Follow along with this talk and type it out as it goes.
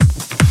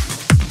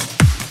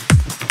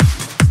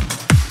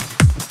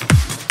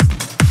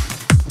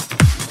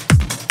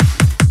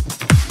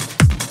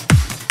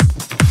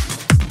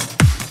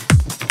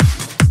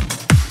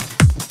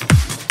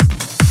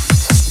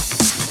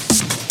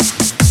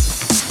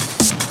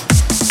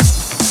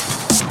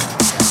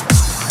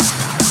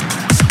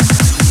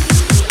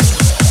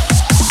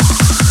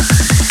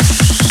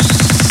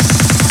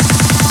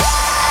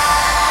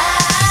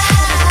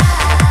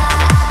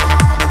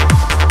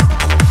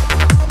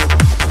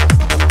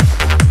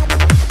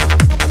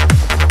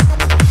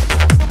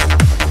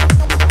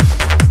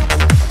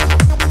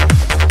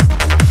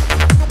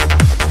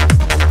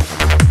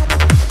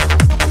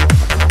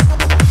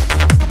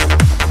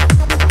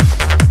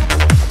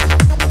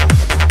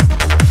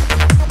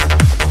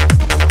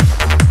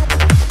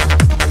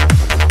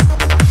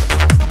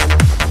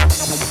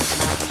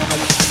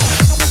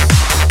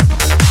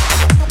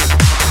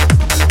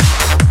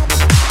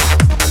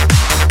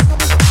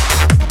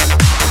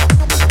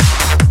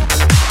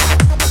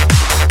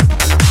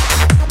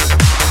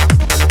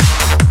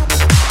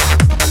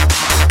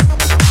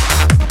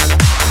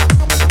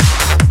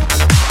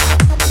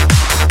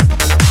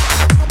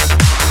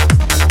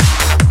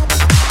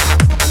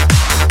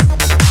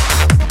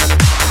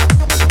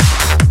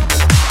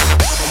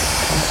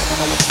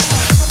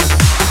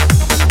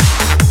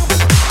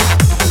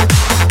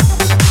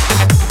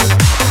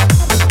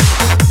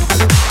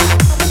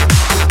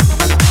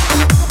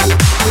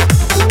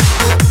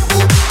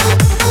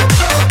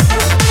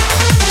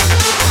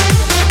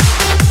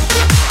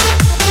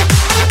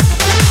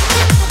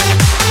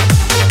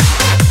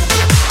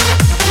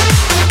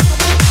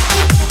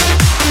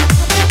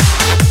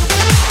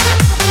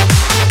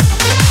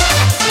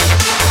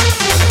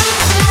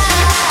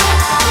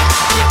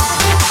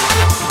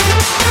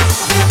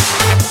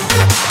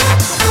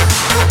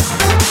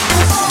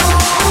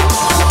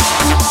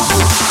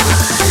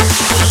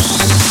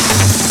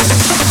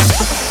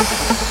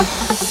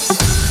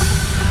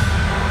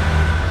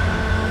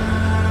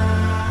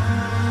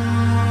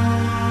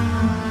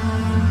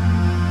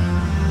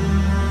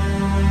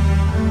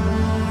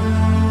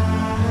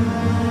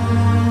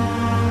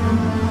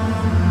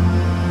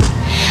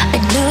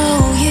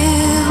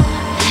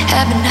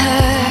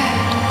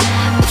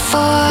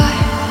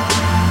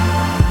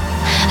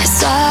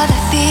Saw the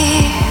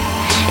fear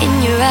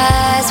in your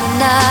eyes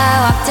when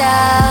I walked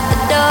out the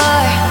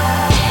door,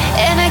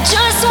 and I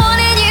just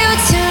wanted you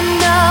to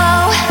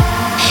know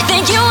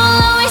that you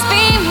will always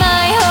be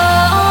my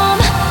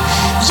home.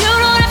 You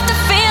don't have to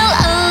feel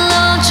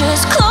alone,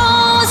 just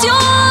close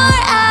your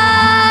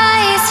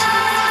eyes.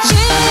 You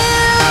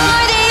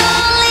are the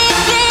only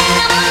thing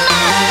on my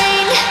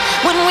mind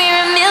when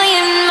we're a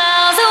million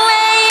miles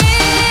away.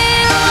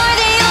 You are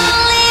the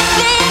only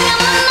thing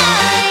on my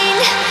mind.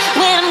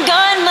 When I'm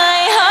gone, my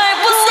heart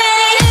will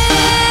stay with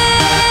you.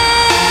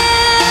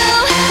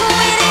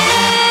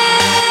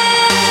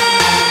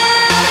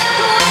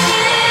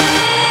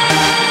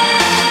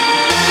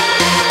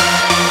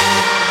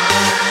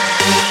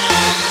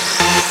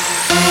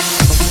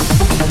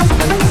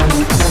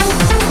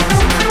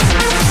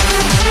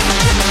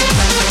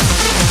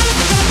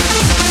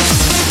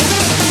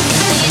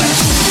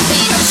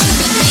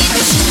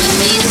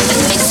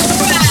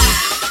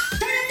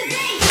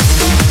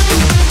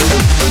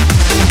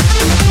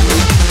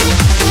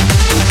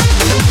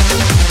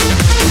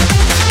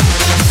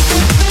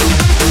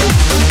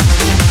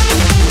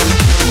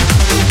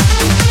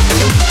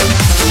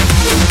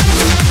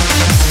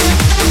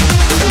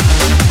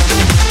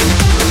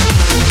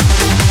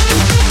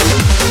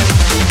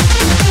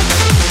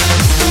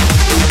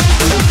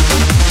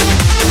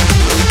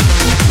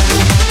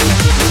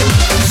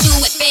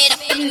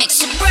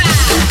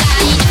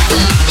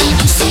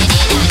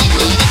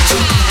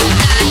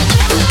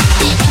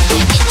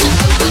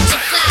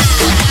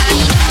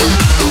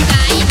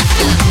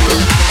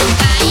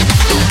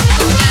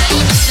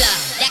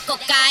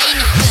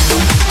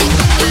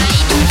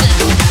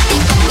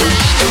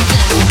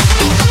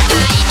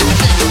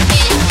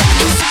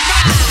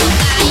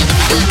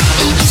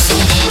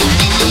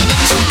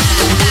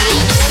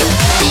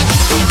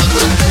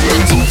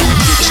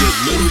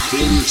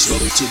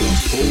 To the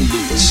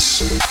police.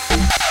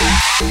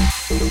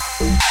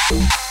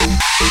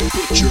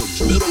 Put your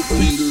middle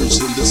fingers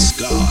in the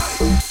sky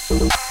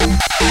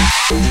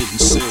and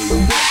say,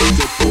 "Fuck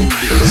the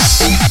police."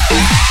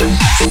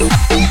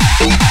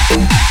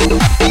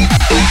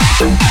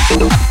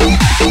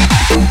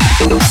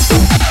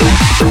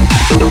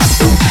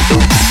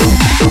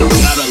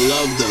 Gotta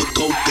love the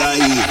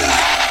cocaine.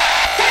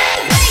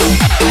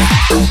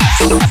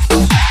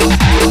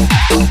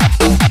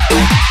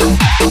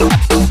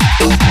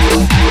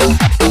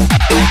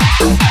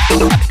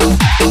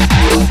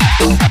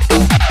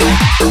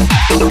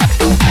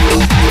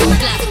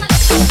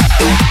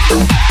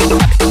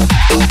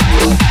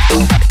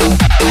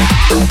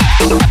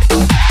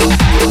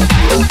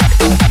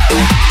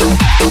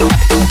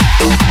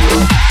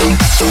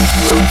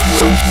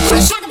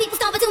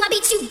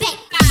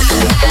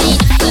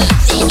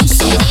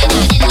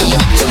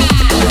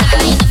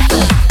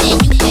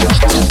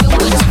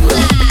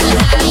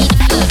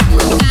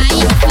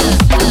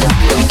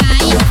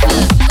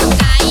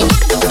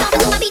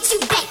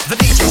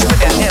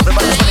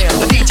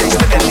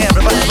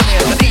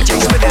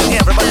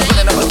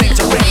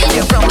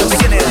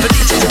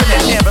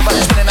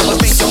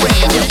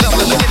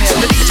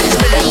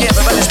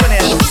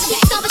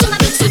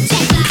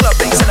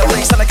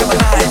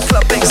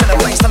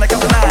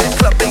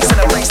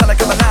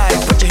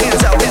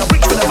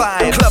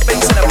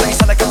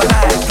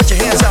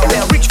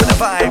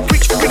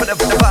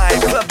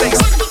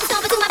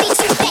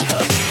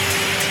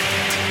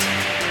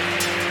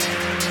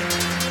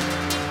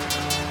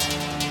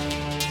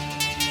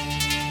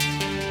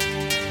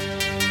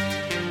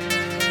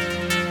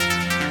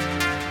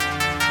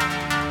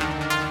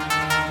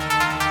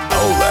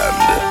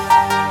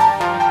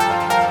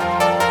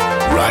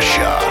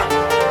 Russia,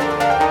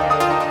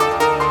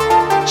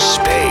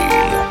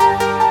 Spain,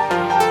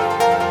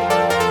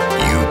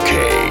 UK.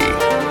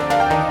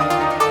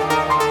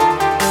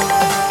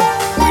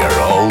 We are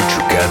all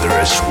together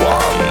as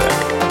one.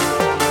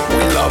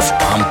 We love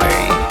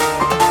pumping.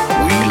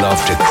 We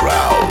love the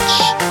crowds.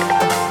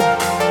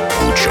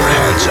 Put your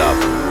hands up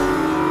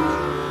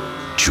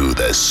to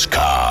the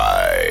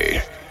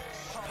sky.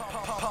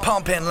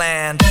 Pumping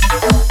land.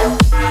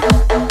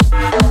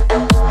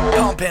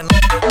 Pumping.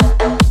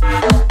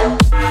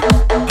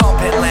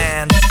 Pumping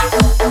land.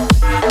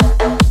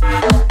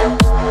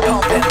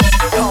 Pumping.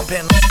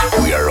 Pumping.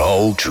 We are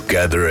all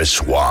together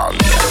as one.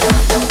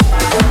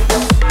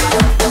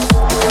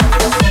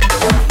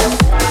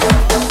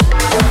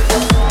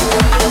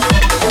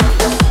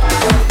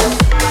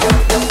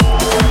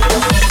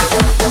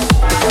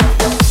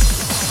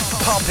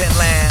 Pumping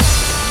land.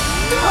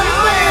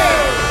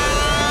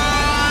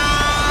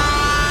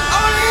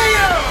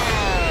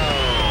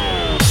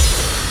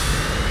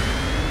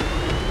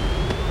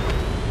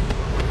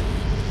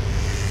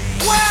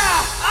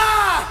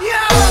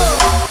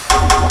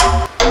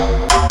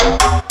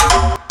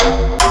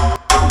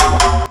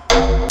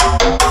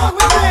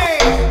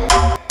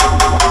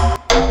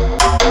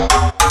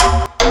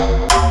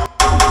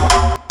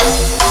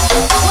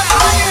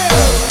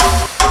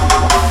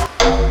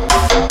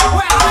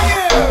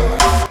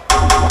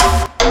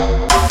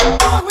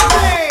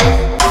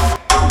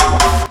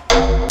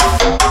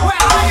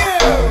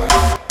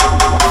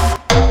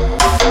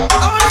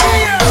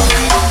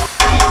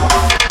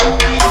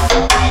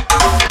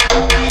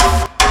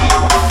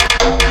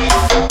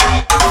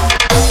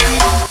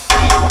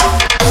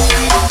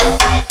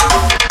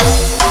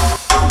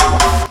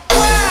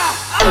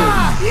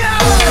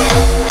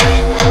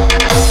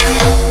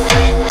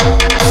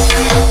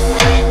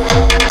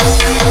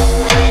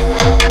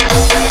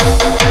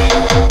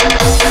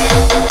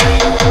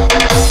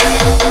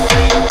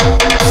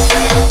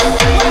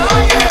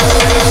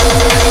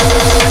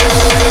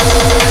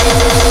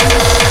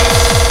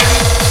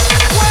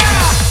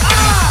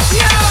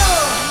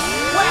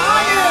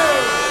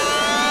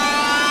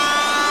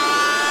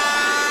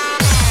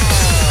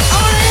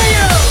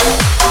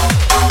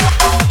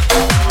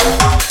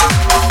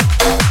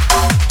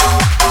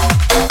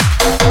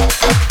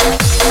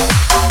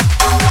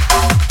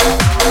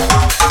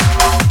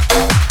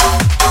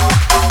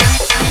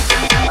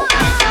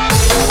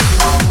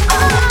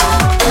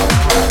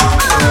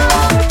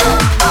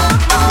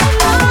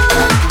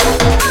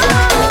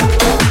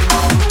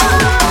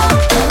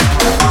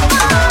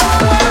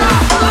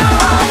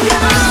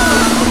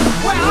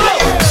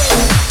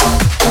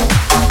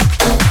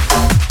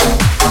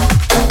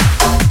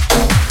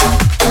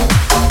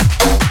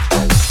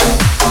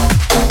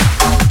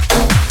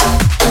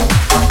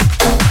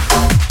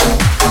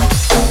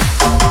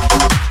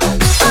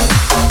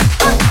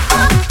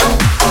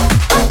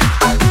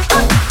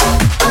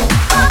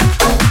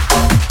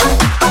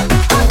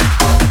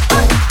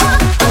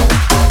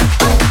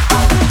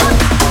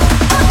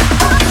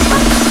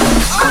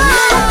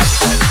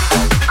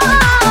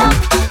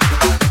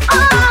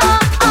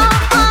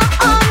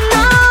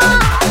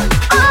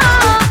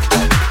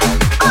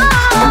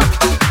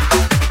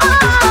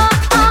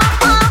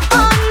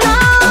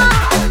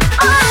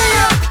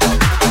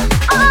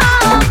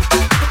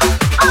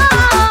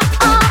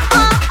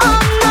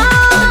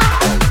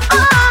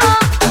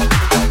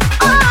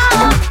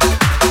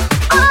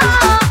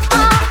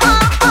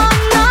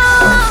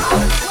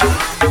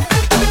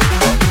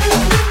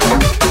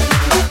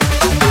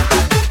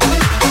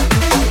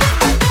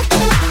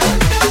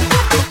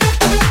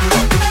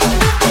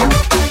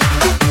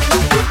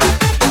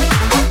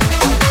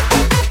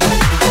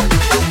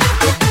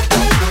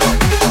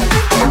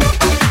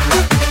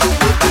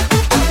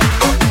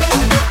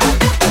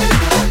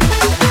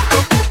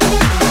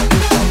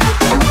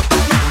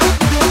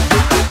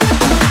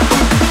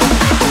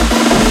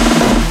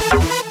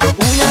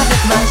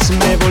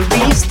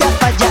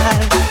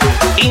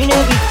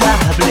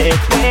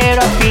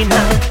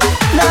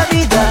 La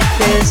vida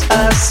es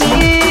así,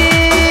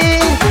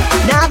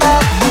 nada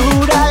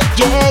dura,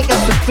 llega a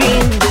su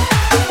fin.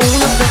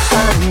 Unos 2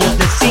 años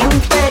de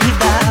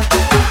sinceridad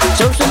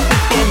son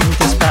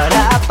suficientes para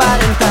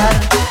aparentar,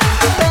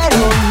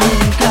 pero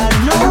nunca,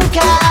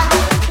 nunca,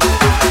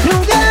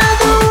 nunca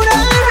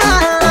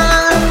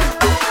durarán.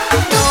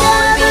 No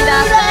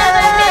olvidaste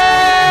de mí,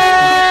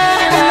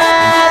 me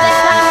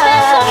dejaste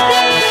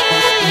sufrir.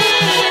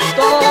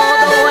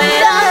 Todo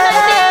era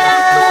mentira,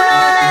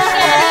 tú no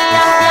me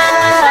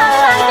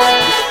querías,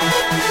 ya no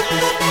estás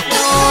aquí.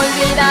 No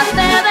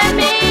olvidaste de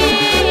mí,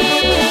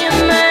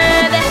 me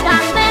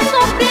dejaste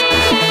sufrir.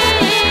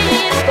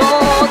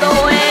 Todo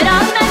era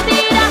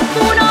mentira,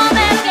 tú no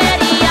me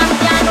querías,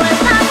 ya no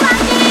estás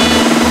aquí.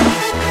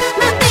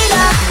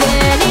 Mentiras que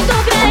ni tú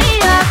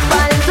creías,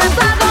 falsas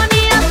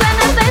agonías en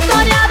esta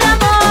historia de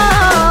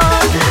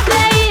amor.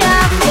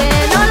 Creías que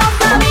no lo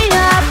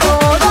sabía,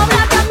 todo me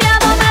ha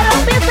cambiado, me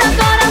rompiste el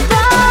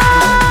corazón.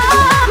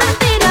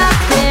 Mentiras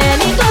que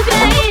ni tú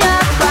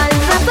creías,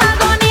 falsas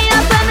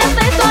agonías en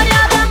esta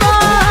historia de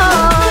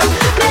amor.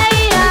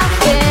 Creías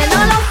que no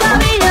lo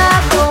sabía,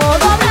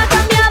 todo me ha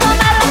cambiado,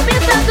 me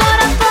rompiste el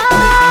corazón.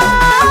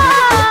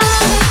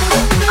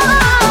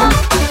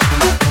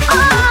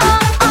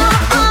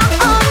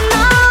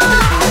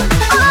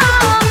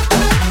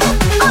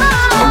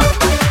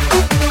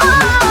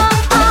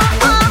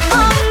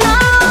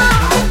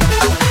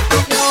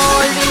 No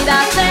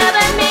olvidaste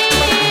de mí,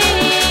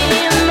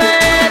 me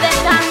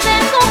dejaste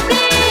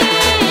sufrir.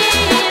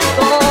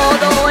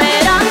 Todo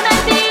era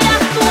mentira,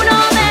 tú no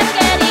me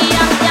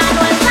querías, ya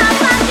no estás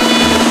aquí.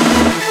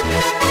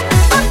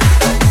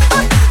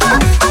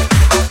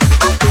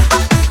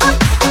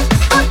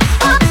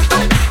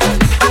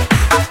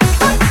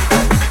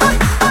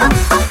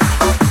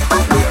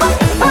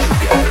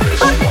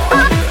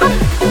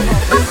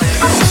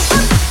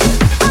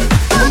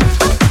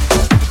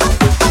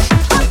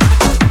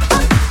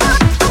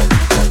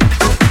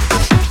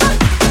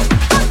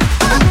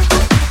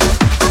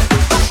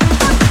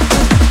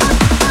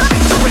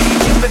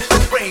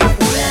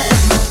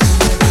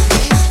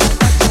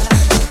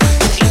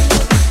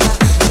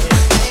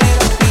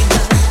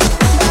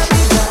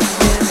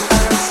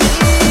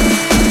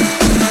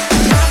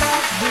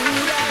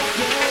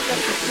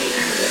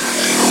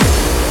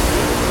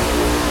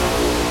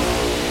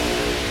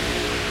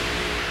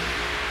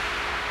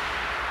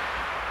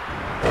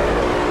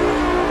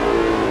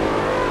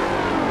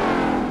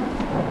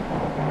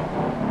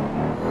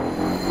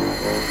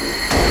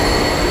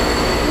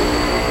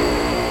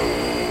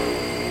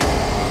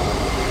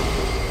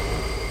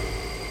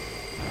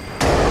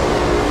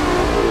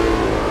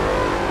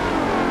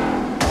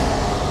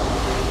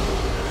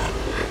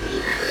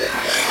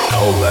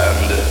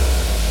 Poland,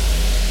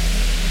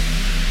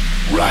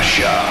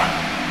 Russia,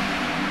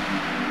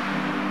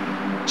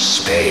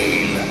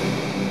 Spain,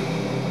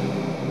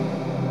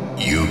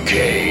 UK.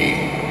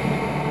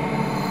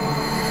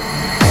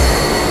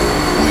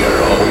 We are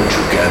all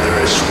together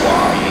as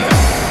one.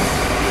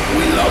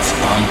 We love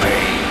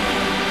Pompeii.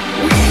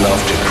 We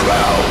love the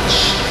crowds.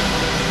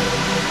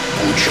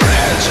 Put your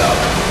hands up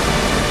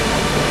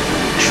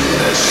to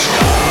the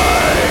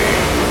sky.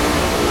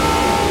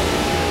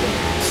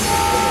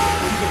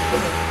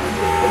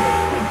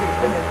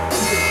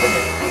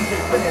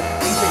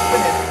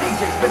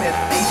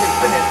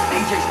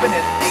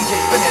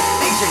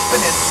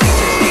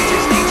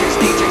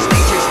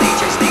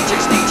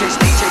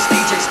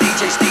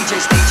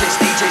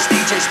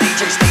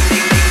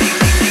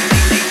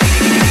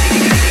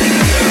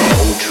 We're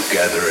all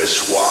together as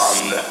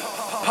one.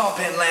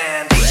 Pumping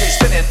land, DJ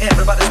spinning,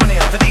 everybody's winning.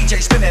 The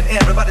DJ spinning,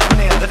 everybody's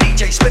winning. The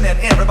DJ spinning,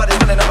 everybody's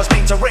winning. I was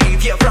mean to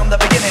rave, yeah, from the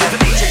beginning. The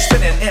DJ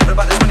spinning,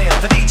 everybody's winning.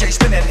 The DJ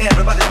spinning,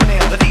 everybody's winning.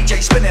 The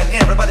DJ spinning,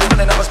 everybody's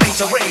winning. I was mean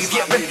to rave,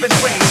 yeah, ripping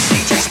rave.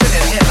 DJ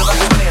spinning,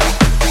 everybody's winning.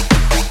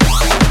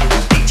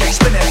 DJ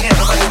spinning,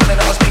 everybody's winning.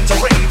 I was mean to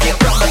rave, yeah,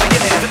 from the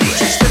beginning. The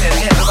DJ spinning,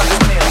 everybody's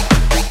winning.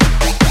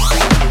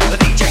 The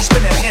DJ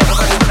spinning,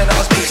 everybody's winning. I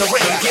was mean to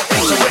rave, yeah,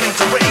 to rave,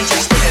 to rave.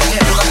 DJ spinning,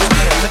 everybody's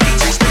winning. The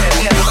DJ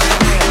spinning, everybody's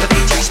winning. The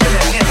DJ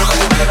spinning,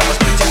 everybody's winning. I was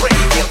mean to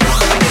rave, yeah, from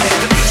the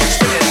beginning. The DJ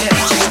spinning,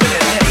 DJ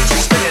spinning, DJ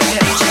spinning,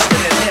 DJ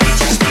spinning,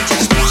 DJ spinning,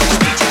 DJ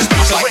spinning,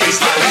 to rave,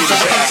 to rave, to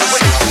rave, to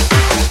rave.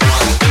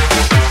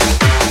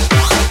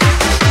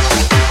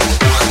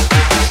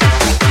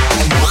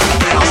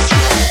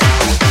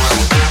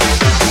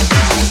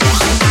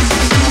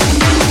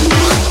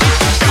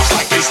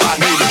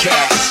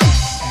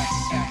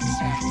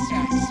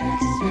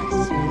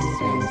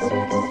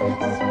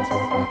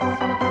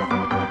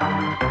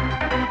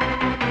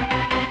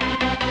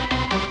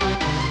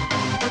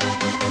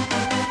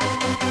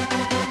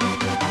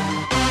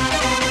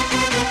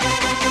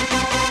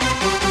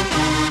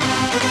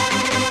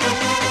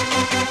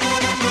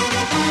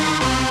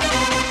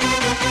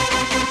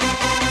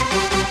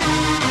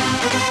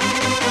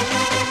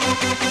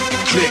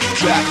 Click,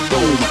 clack,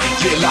 boom,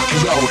 yeah, lock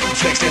and load.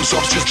 Text and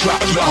subs just drop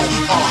it low.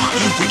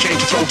 We came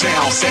to throw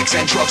down sex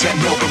and drugs and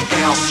milk and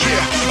bounce. Yeah,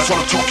 that's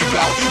what I'm talking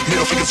about.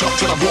 Middle fingers up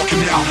till I'm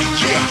walking out.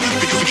 Yeah,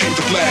 because we came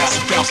to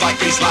blast. Bounce Sounds like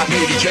baseline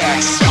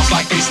maniacs. Sounds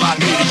like baseline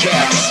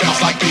maniacs.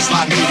 Sounds like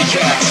baseline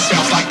maniacs.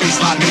 Sounds like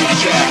baseline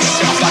maniacs.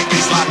 Sounds like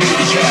baseline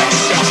maniacs.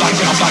 Sounds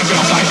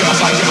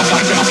like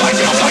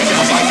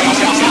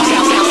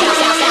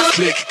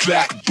click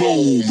clack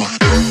boom.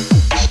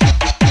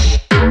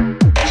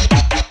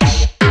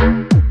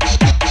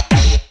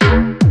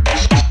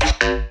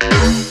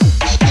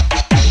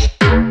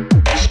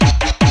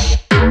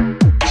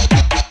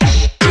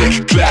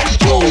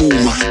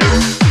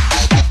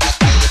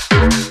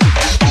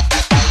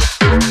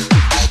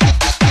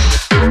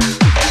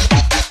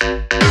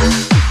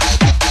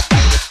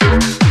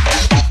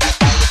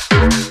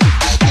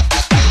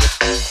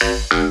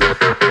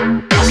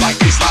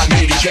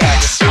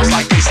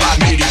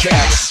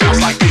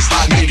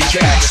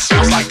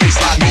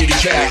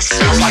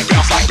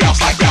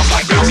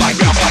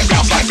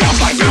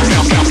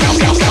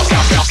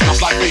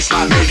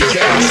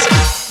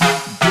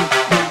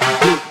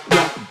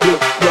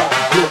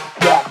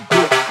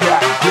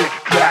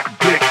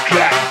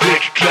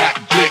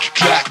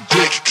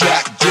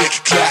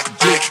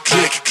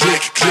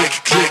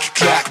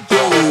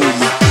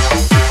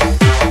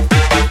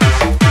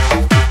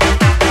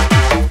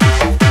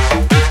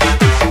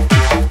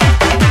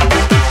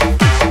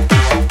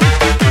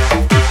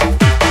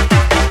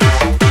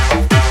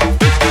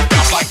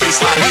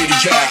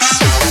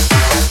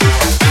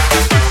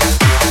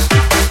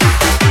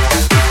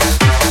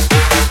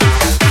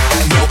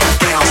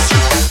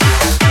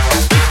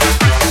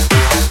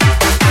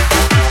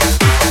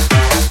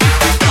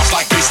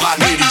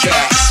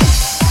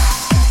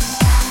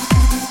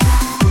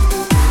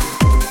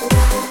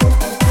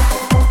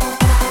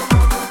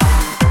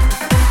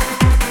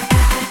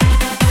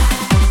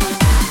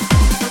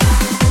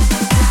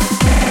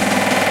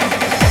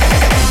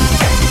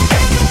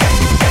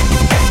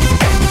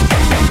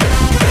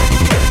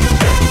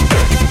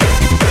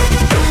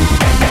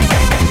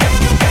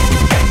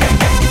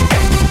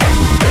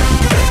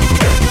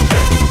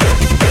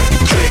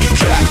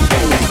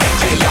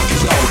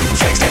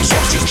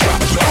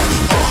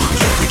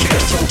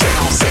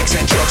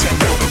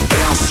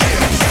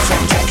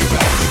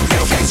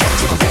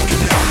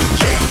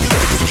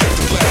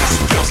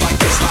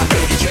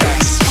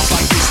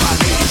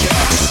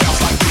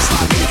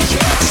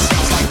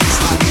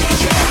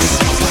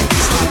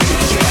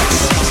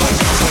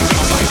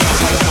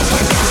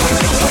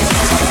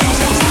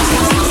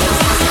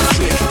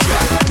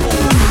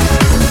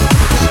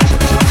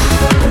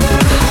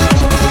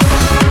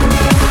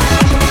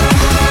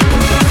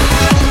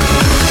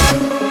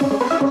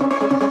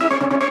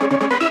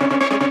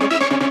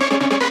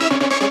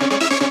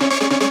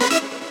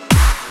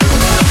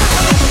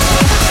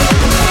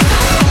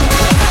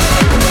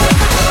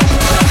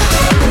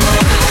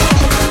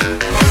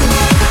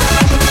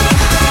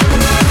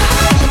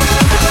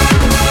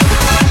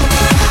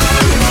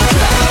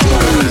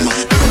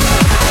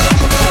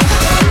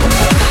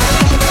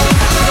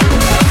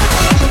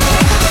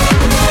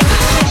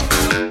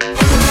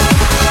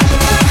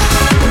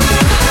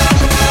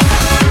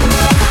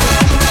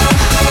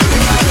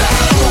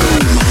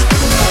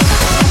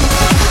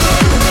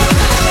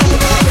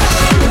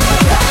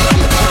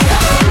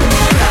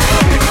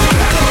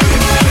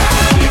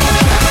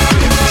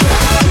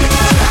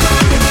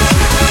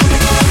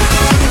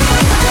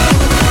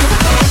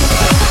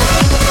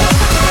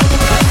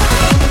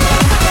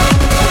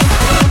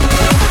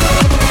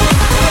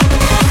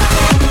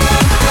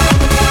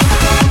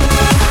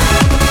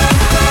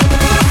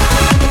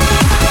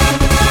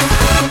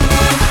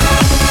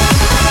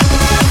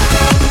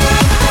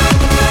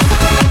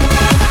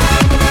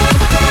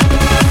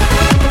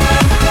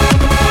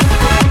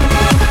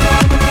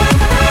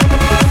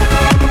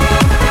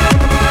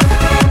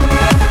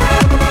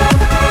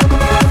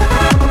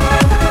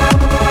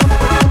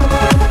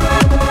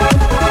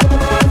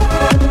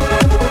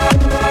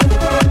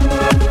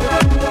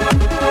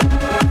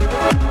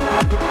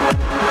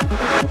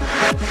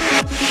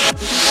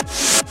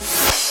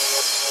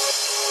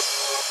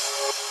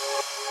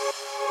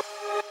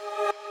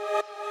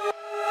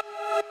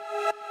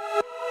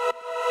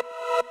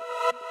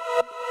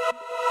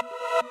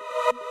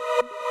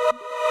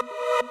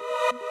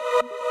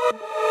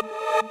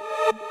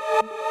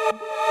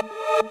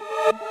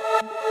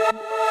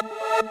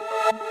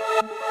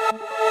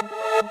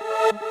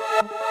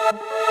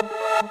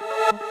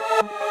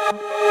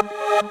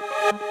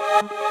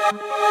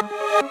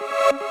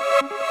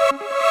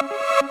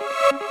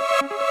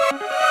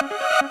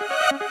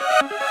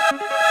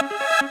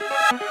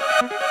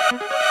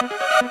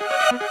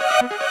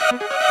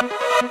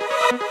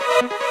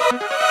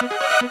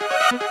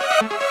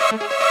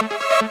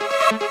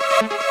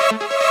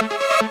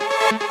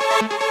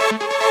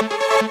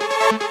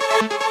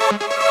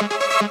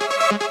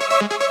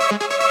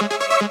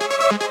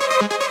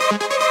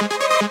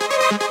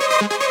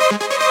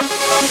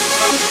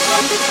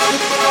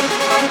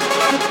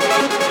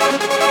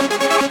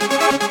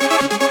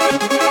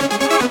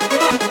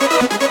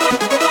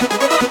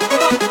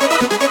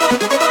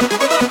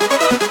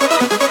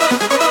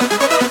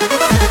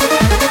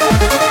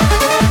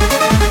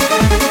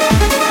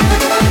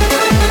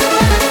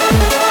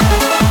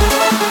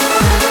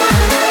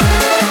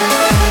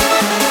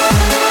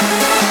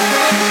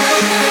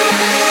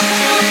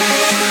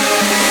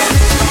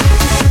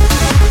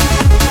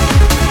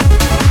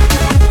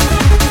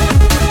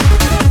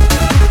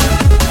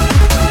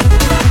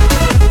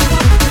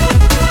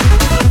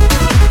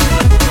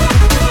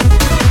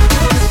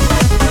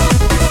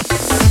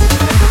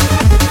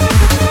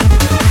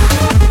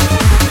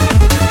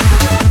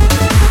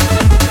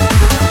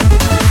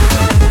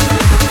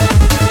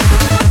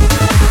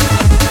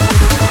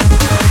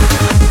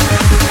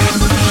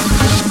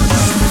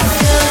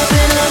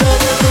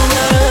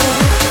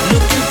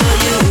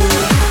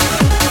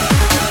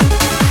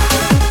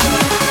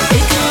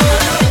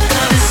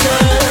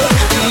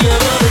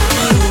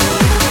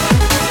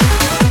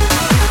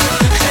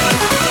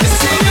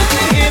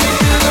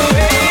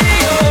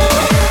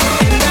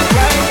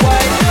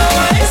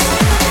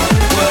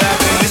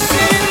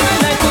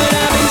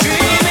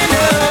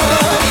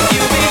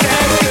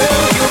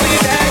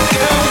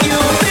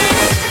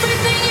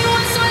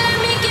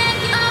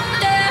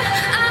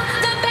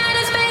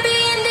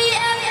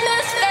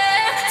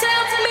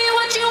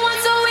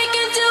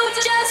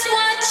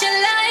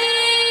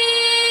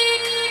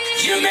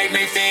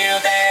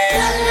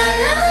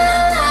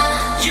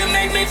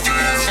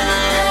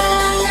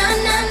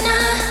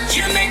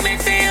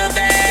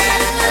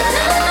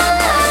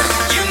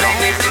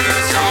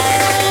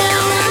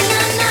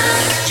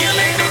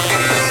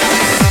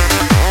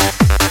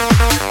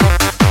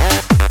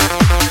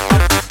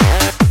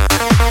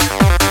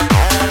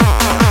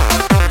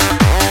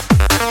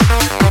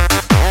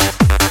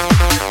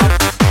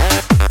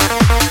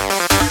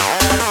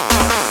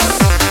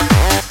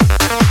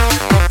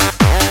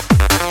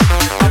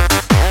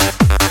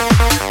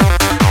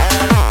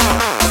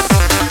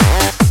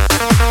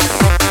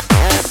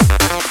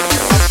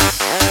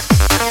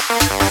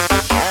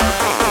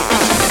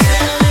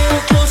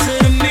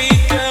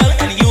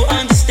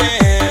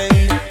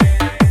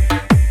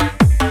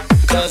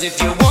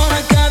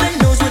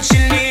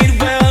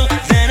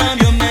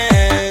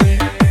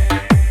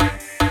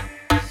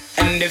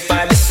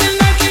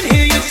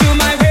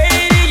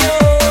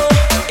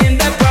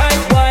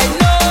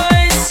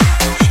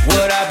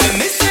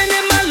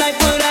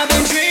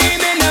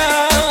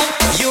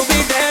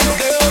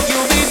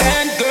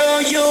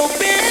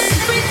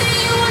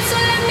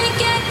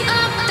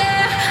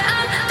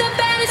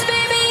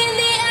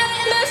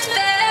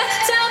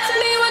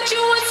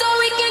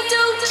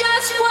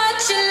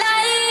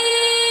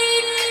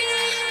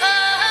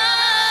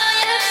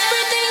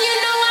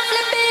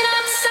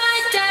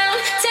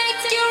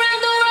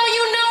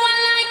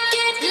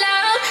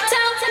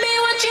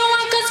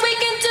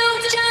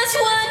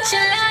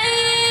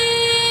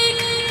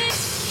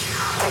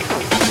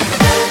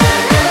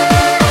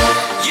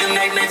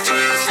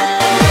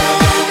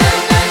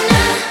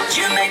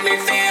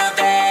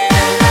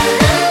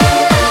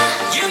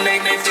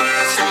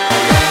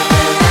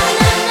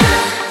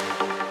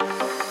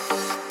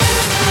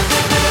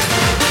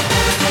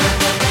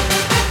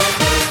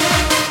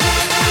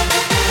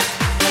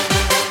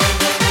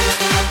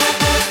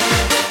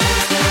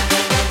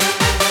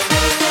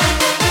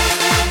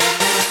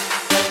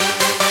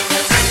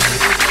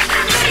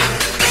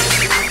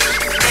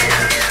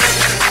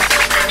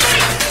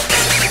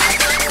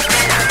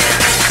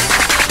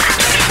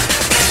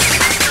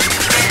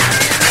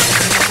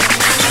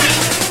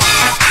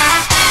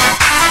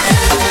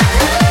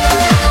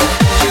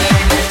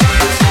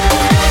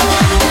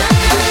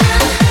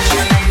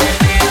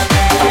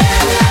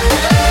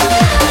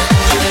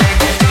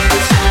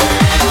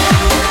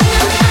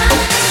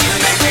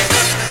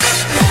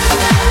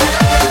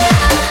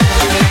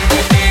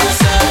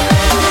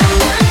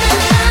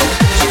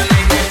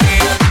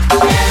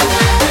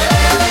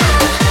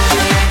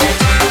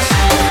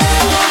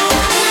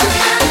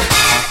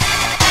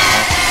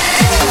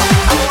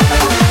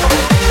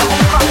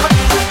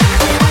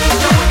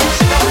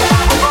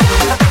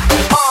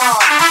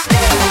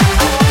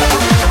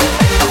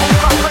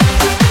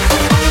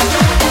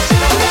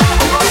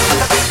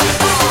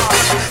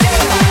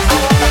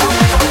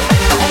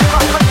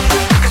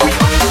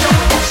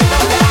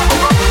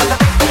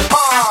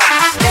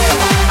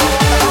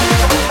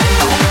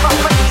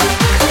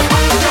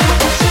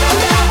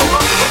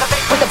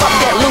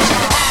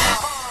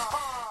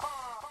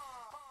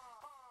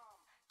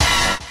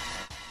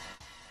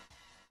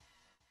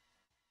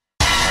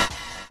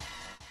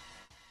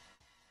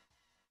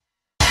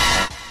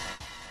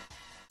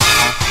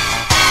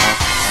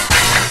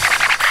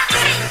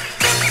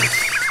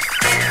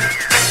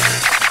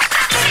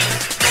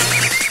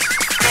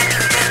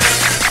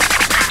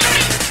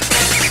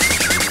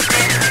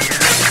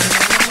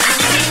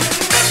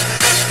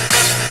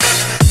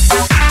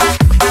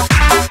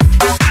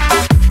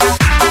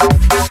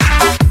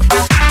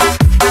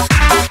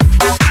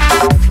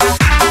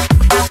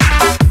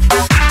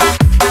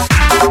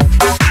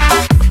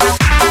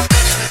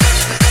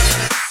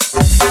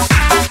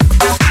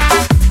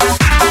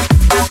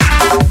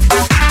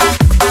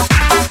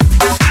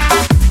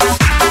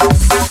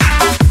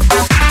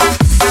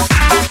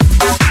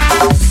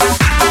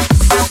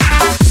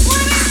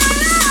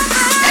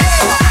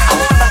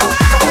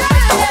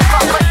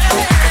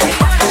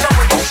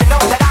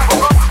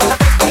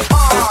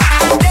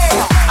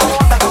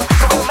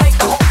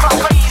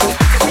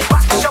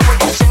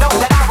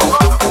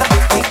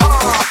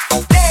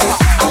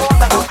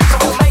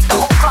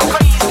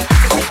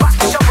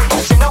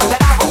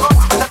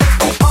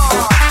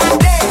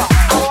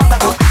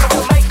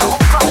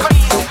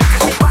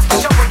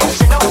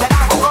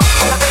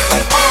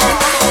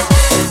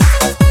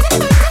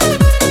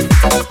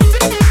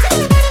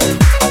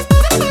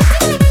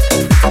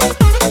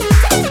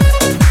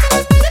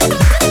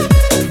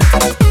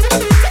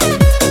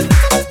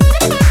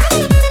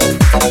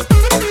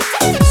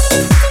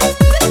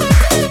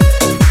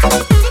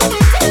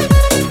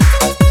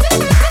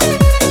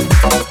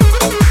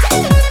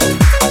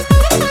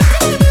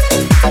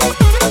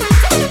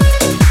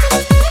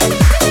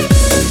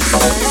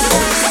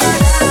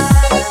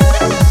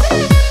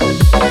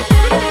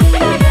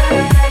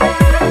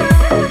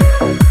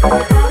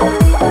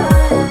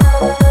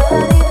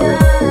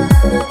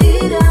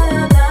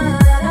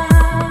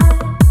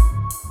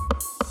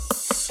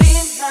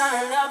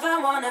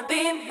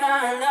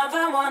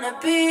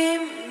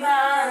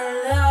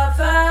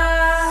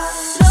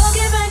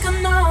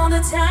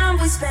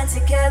 spent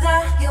together.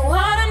 You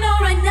wanna know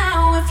right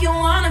now if you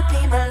wanna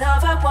be my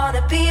lover,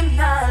 wanna be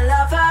my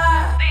lover.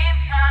 Be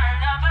my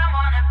lover,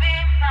 wanna be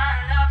my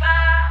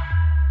lover.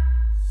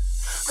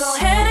 Go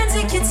ahead and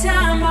take your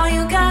time, all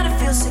you gotta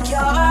feel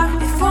secure.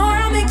 Before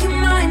I make you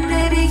mine,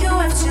 baby, you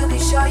have to be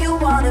sure you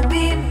wanna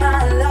be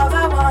my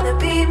lover, wanna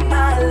be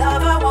my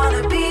lover,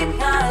 wanna be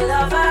my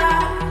lover.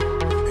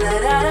 La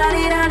da da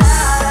dee da da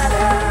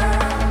da,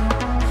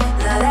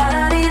 la da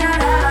da dee da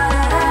da.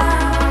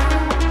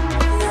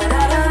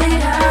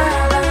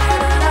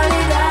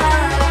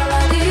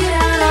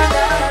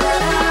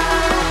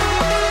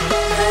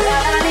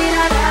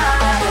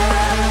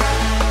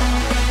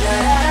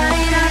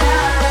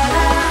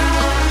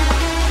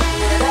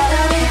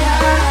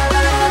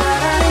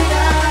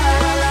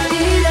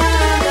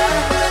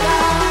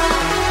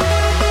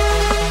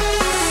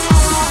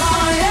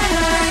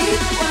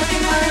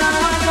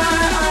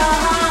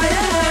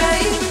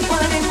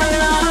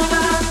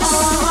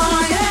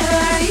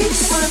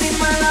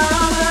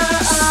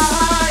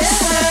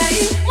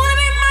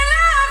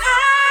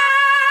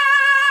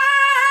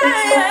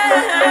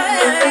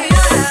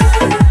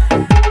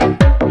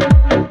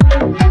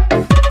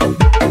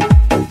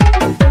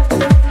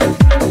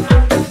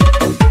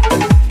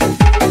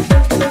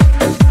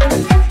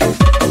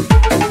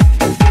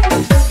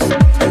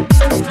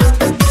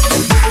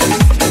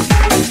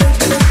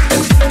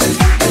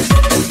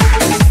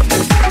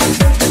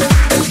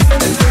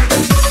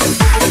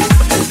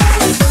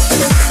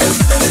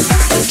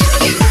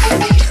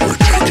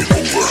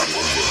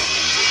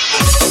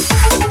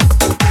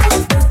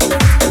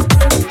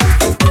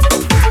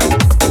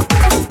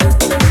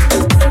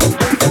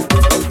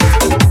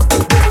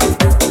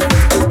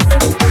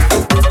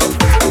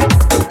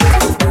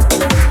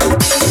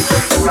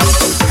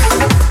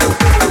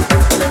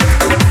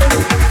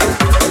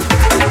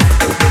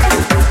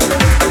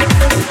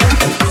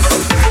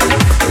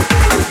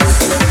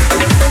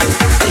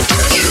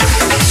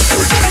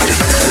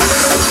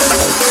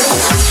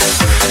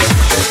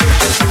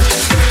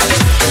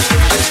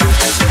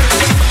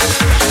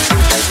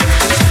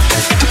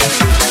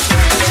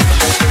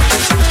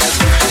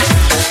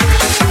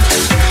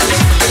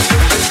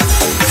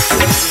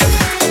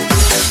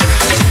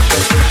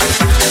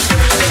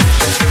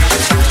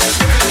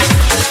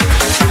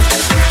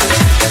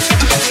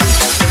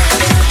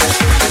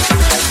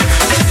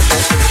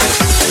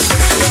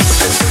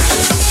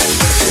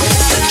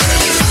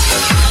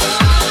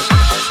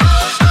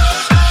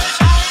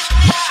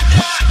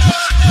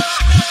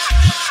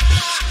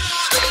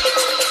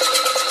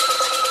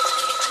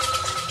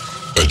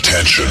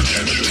 Attention,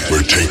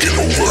 we're taking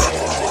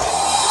over.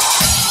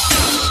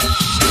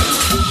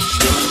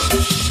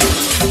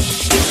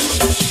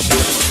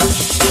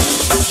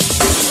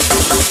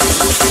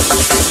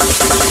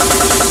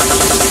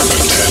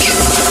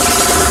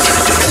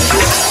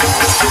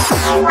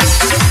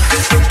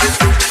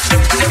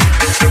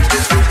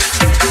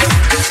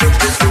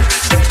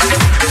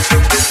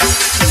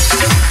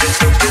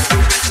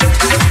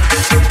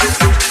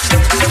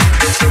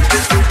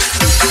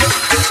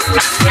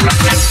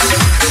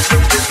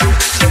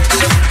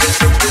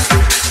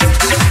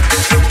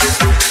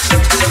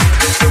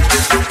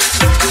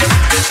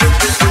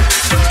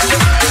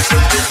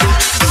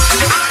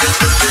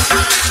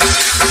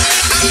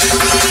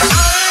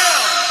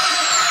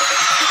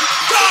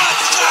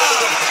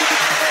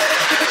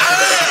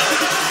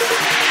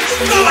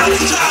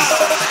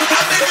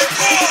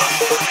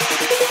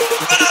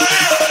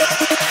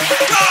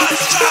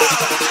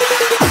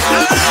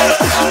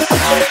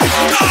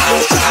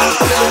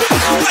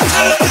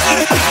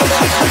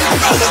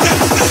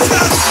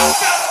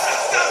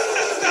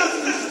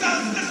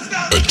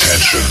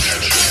 Attention,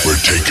 we're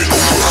taking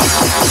over.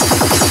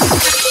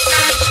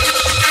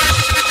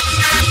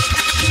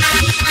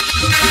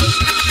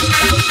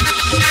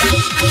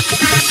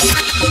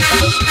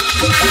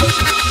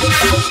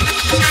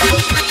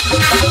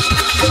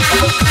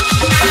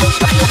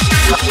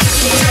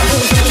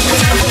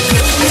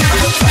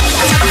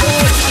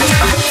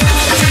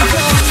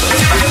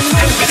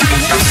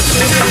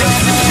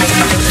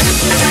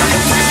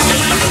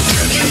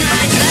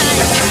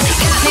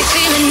 Me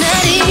feeling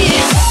nutty.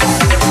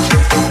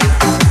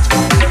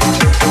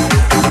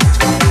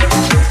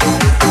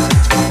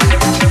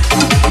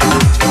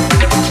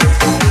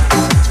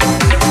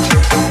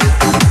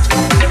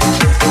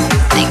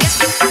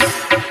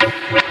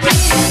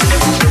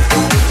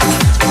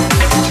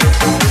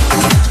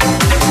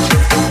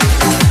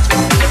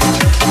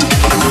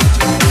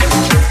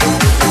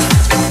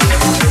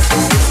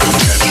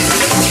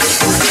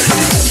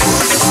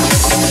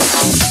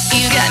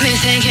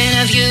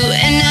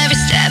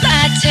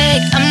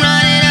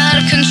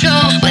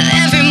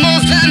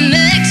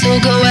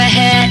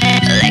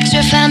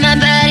 Find my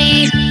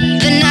body,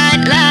 the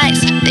night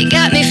lights, they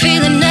got me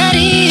feeling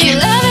nutty. You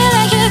love me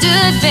like you do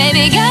it,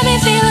 baby, got me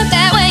feeling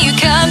that when you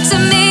come to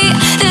me.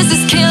 This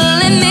is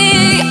killing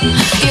me.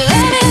 You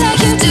love me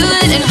like you do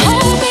it and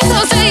hold me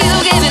close to you,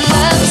 giving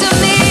love to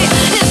me.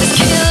 This is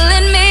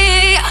killing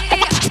me.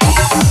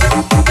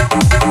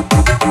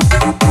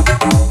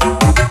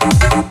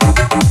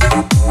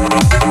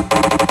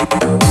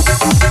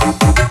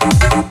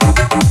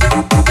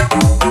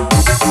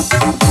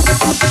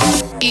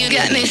 You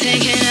got me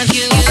thinking of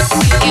you.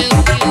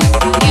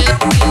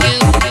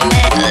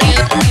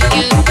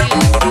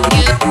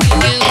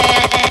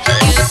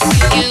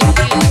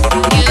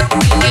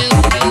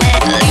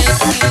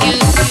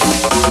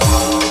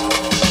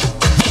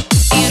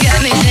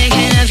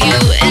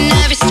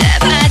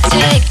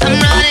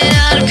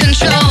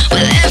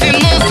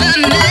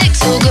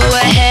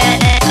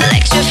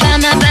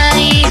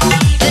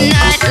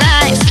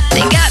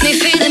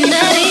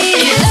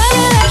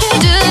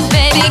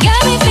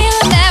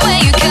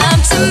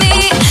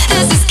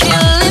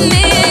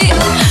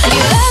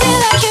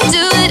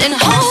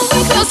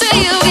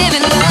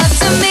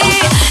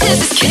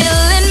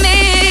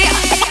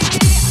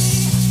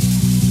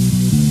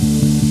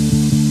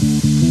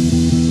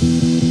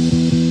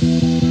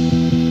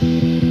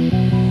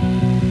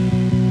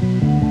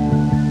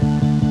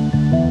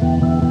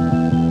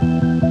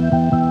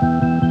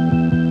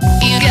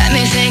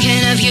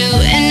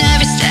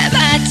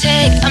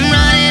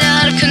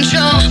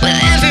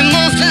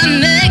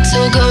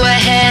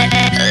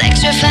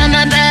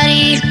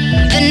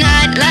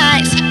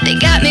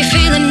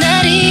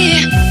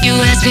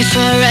 For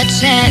a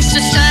chance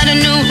to start a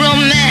new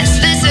romance,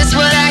 this is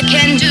what I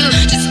can do.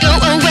 Just go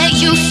away,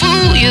 you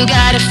fool. You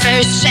got a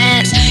first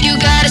chance, you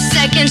got a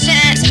second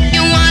chance,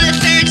 you want a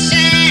third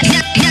chance.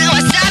 Now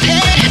I stop it,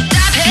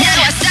 stop it.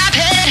 Now I stop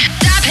it,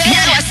 stop it.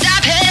 Now I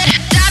stop it,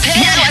 stop it.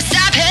 Now I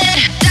stop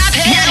it, stop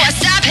it. Now I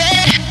stop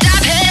it,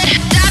 stop it,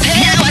 stop it.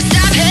 Now I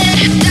stop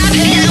it, stop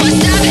it. Now I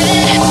stop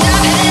it,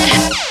 stop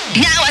it.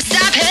 Now I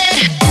stop it.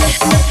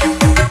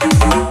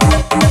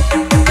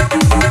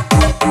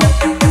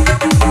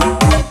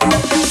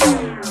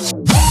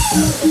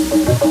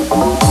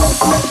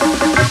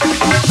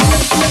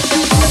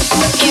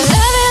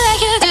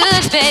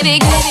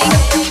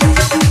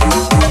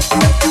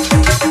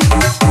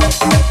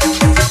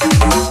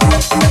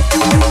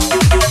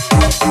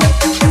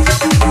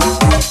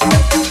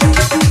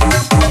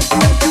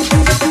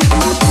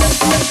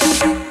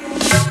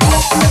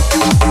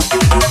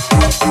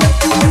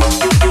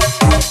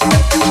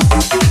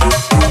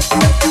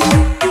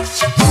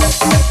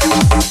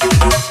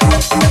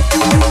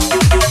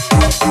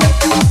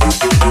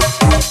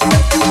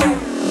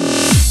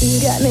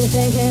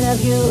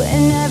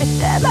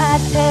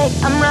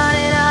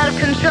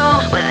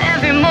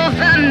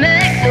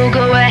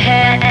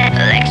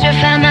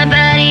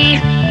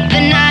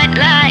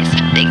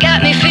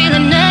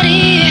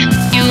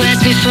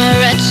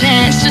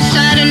 chance to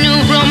start a new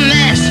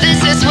romance.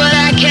 This is what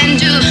I can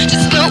do.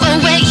 Just go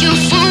away, you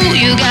fool.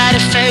 You got a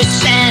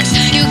first chance.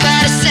 You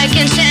got a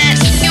second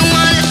chance. You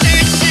want a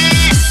third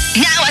chance.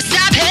 Now I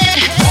stop it.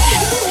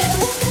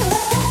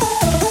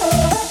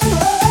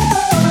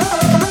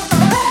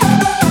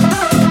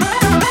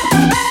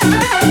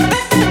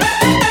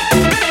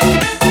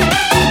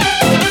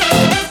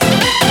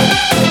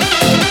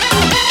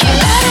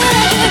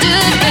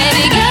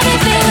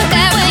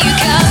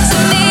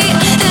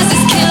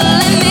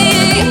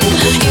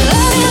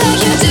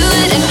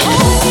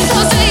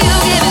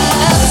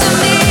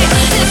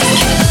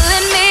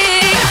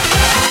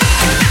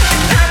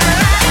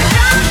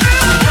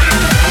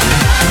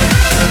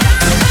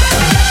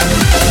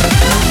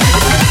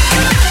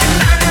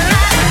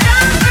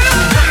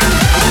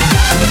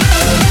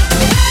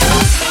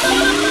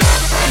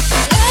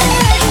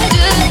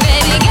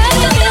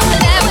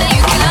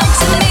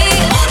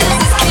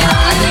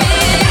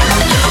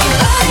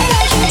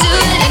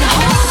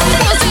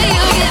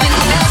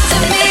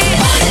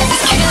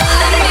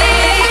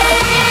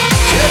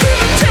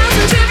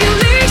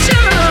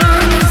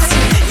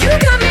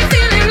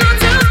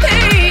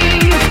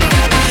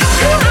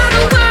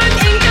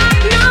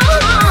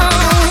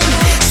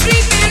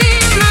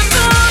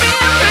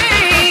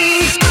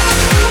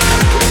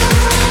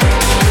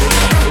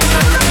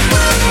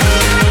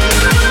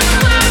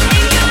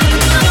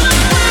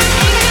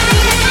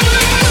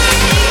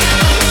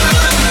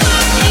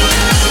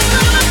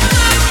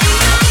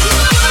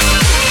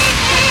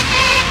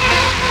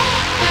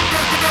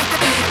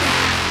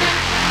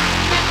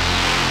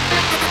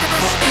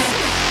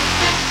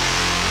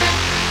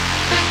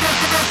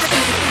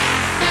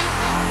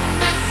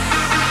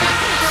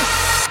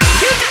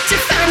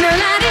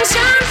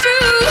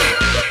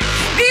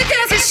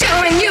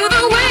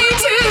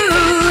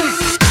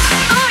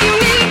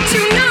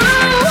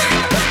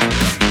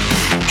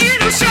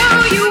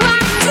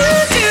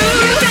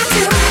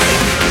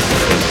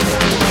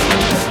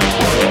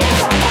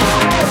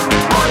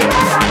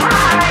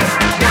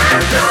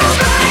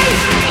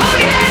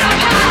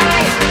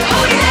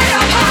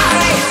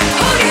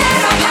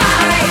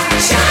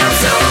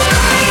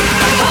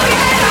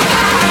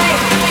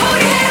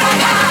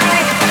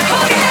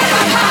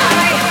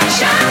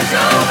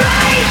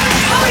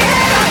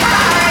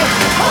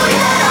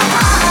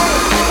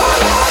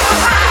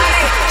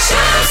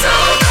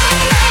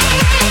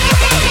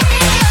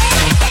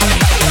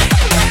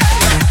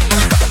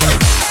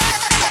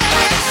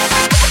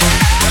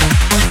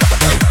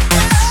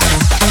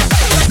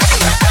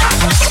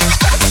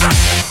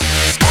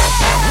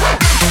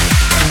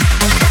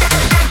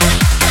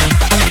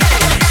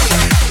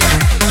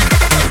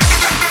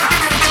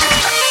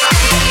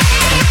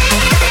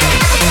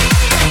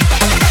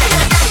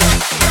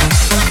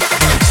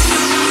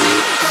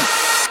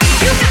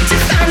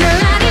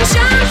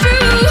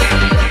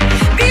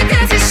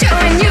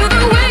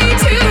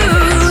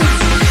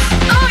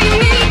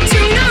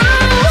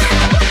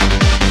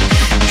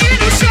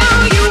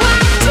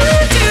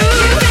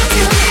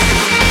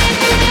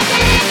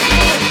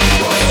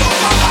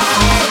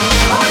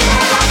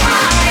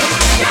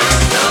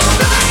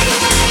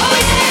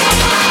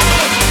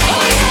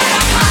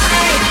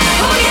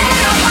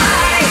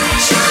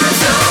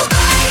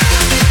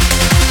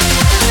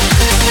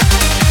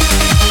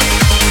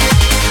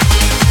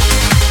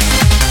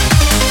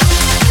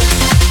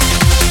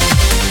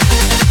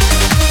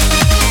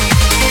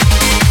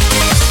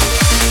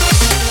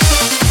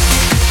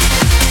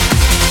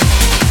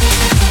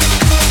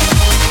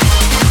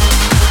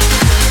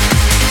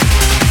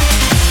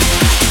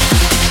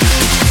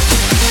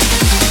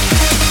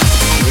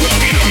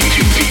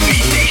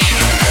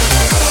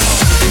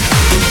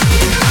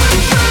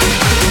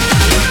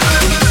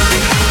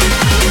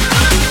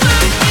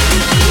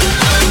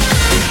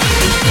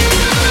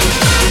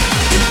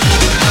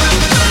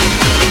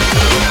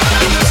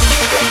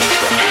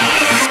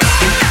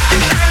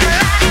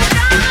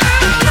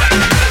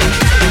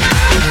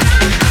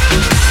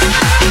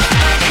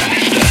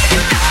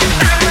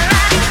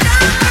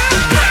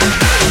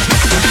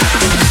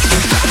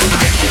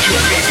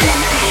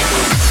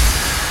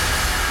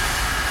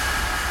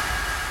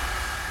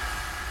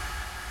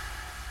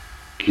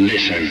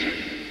 Listen,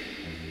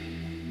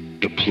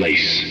 the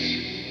place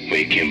where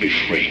you can be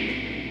free.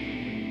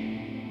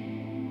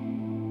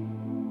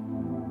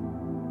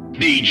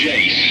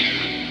 DJs,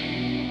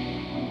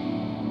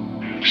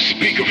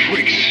 speaker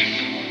freaks,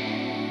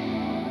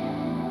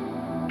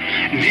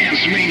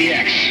 dance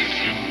maniacs.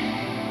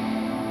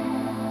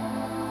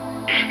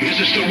 This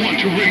is the one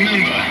to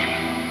remember.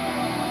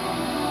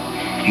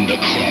 The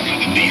club,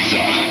 these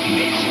are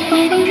the club.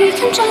 Maybe we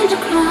can change the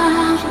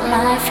crowd.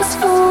 Life is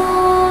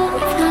full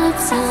without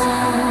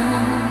sound.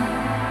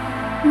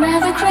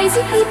 Where the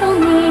crazy people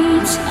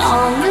meet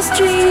on the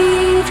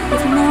street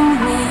with no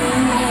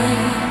name.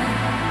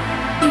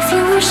 If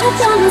you wish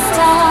upon a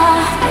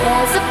star,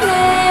 there's a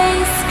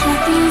place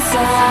called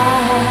Pizza.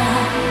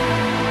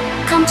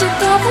 Come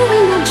together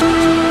in a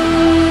dream.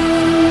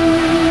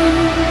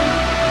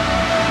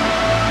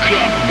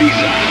 Club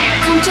Visa.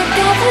 Come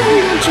together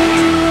in a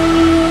dream.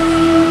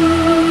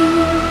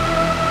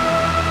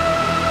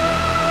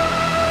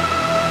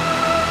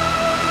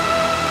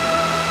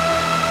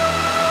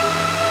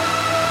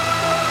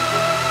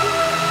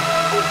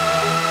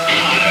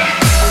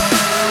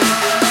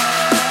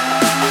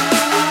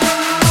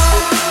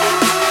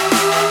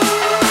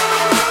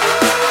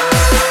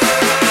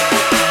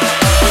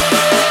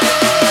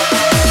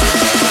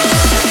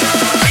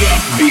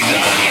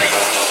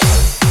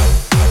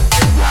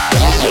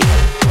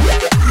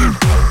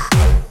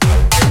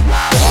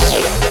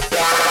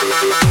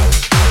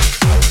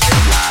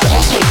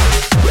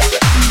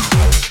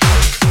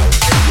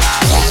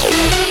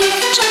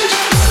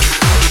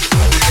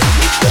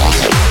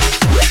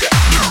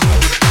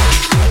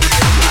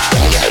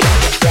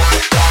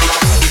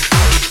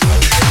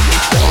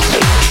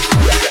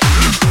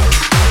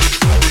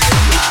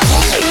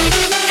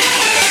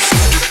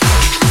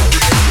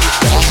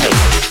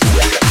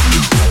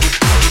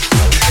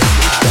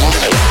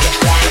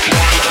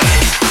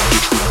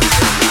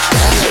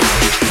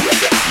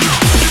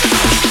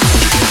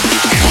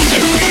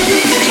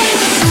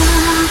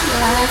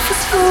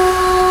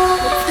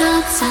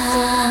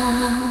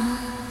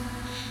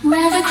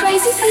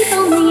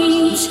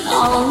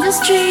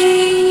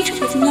 street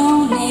with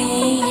no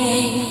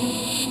name.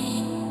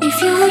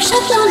 If you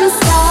worship on a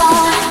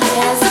star,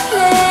 there's a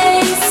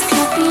place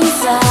could be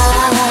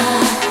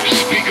inside.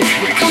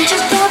 Come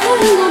just travel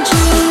in a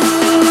dream.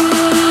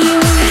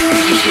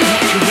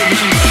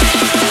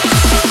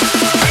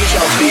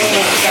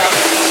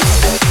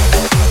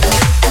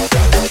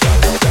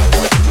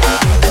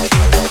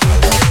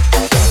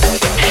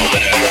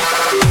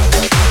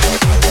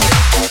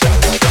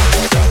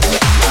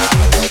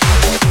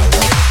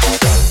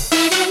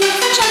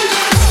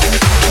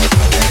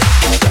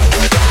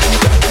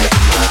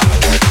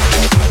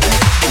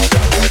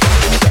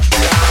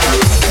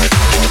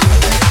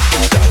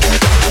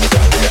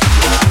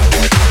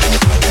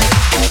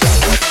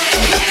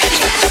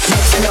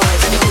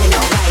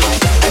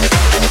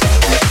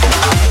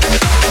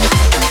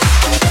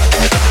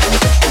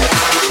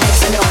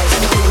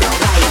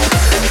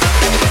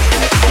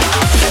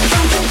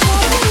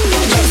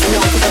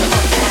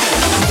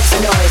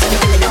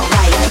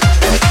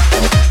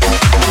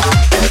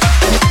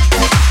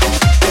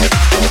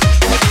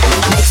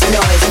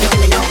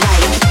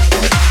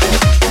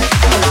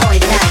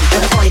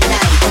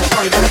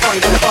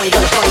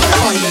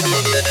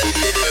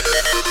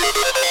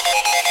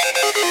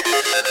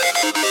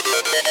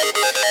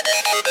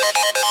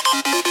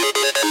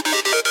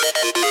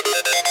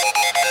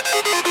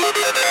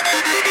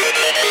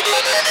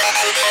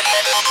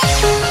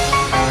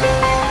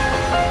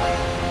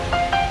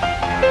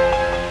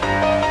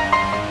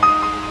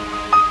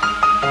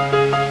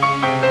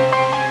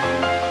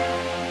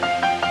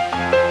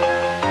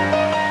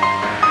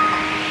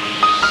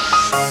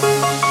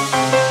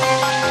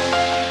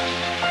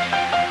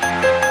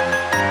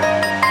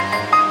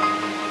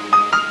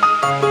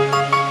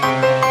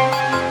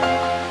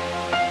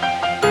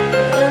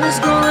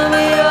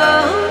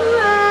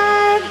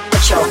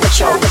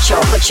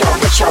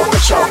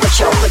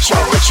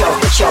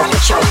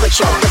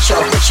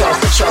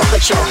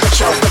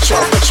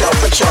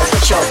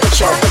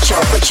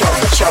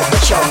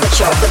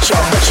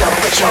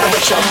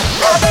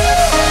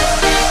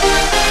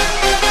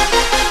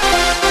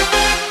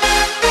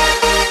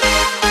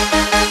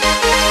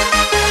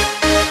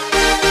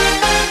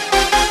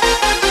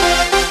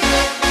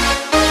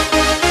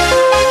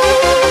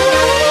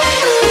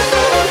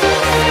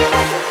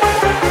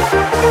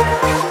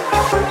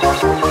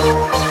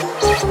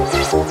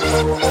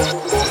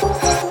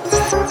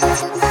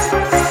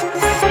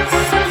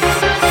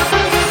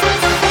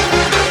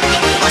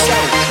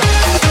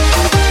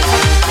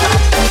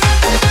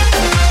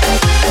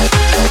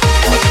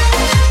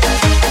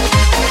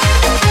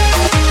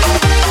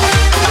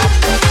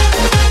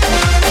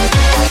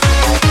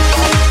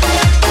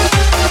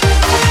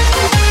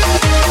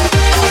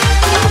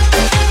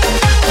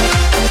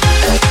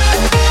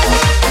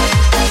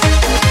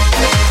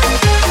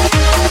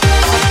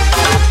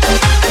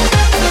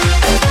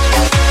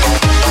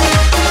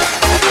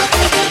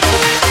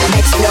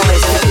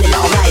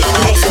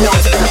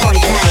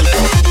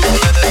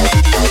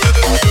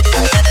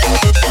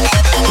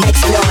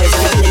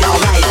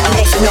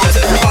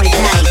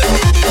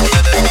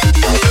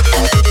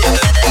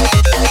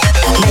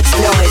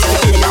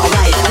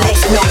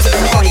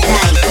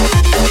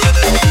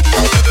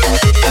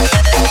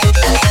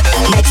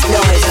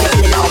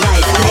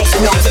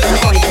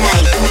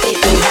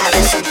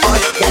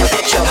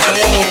 Put your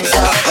hands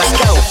up.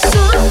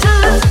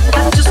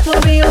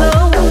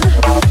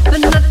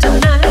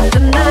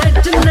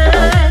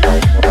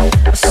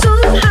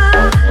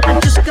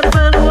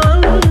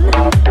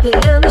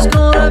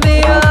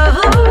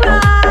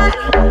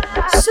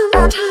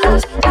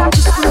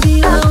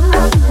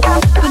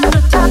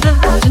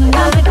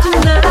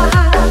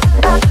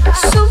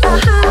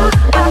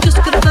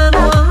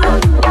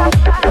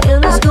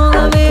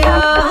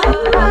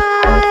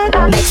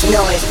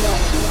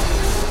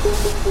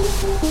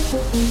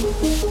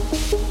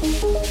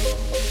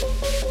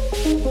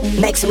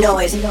 Make some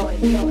noise.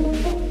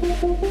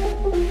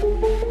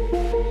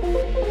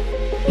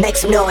 Make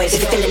some noise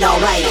if you're feeling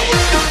alright.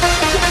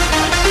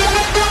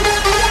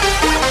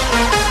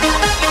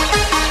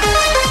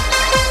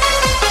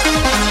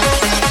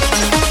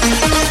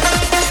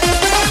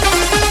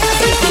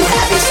 If you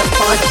having some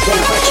fun, then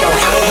put your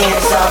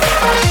hands up.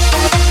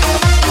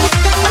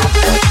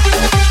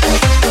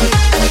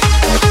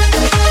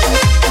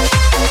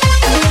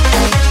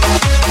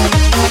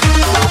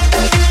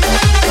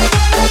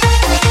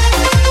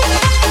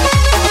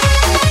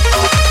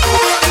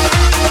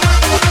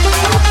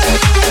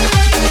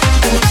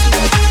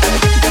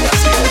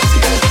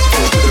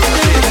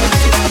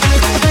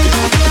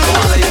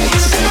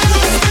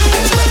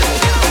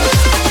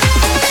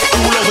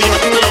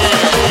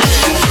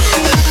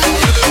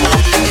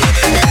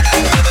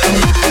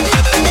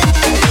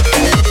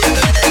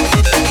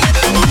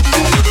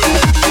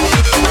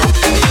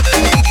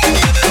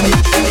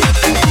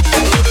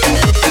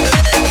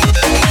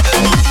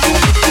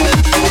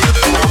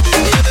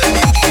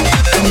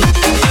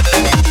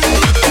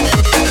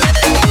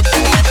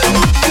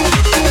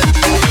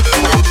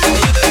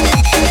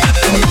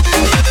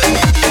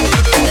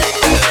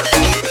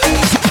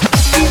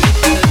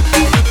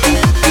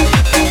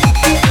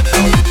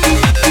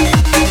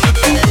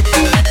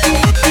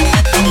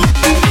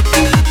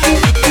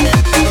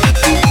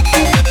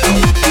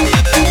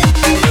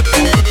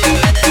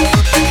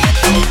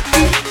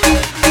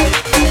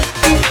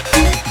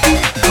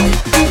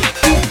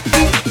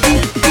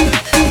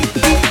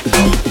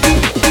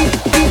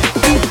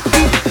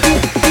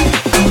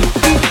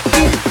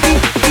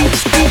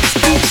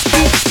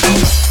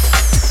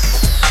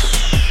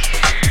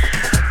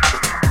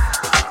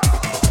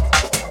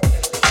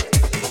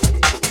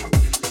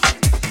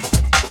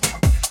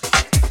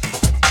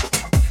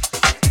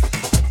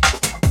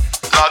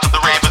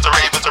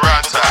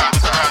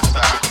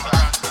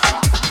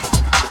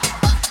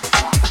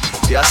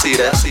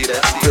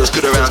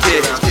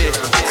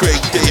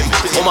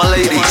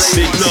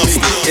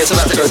 Yeah, it's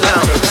about to go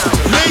down.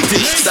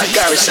 It's that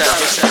garage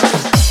sound.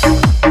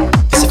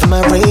 Is it for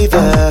my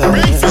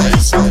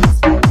ravers?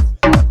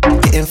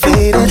 Getting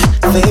faded,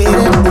 faded,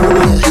 ooh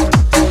yeah.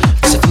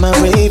 Is it for my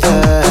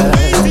ravers?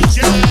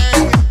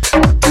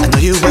 I know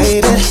you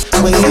waited.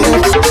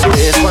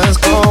 This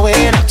one's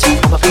going out to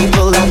all my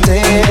people locked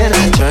in.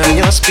 Turn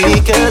your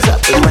speakers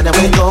up, cause right now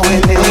we're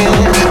going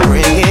in.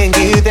 Bringing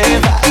you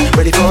them vibes,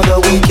 ready for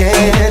the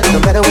weekend. No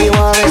matter where you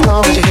are, as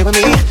long as you're here with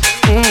me.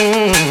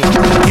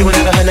 You will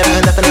never heard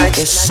nothing like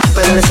this.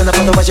 Better listen up,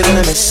 otherwise you're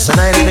gonna miss. And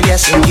I ain't even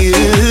guessing you.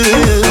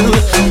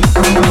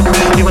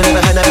 You will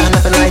never heard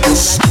nothing like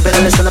this.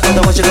 Better listen up,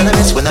 otherwise you're gonna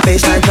miss. When the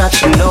bassline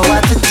drops, you know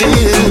what to do.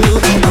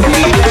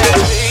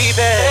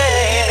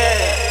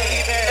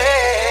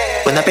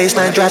 When the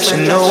bassline drops, you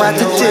know what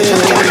to do.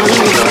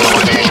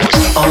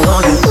 All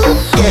on you,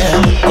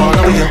 yeah, all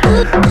over you.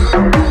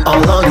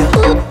 All on you,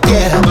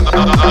 yeah.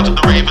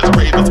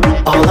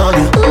 All on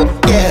you,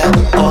 yeah,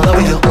 all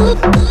over you.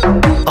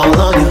 All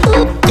on you,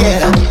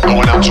 yeah.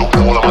 Going out to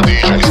all of my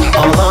DJs.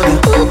 All on you,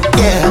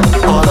 yeah,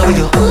 all over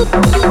you.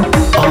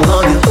 All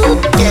on you,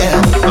 yeah.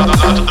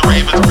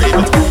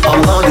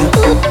 All on you,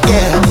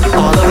 yeah,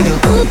 all over you.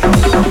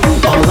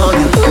 All on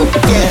you,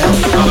 yeah.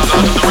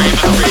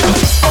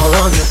 All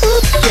on you,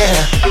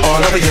 yeah,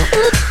 all over you.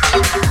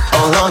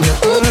 All on you,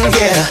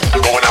 yeah.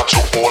 Going out to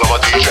all of my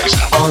DJs.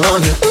 All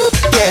on you,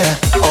 yeah,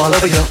 all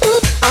over you.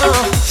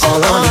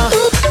 All on you,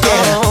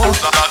 yeah.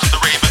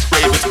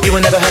 You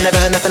will never heard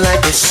nothing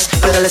like this.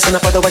 Better listen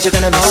up, otherwise you're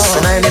gonna miss.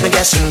 And I ain't even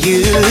guessing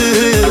you.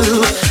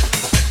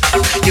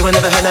 You will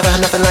never heard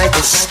nothing like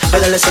this.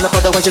 Better listen up,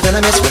 otherwise you're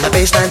gonna miss. When the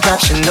bassline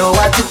drops, you know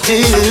what to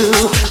do.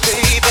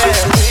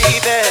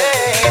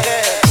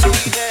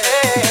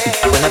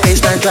 When the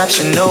bassline drops,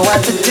 you know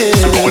what to do.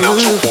 Going out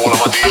to all of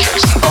my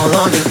DJs. All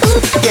on you,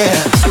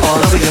 yeah,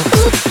 all over you.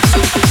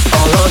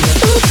 All on you,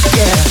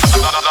 yeah.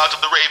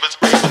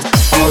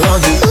 All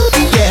on you,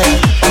 yeah,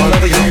 all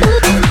over you.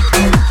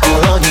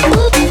 All on you,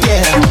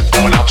 yeah.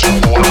 Going out to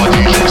all of my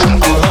DJs.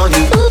 All on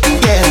you,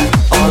 yeah,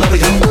 all over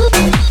you.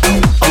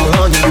 All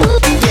on you,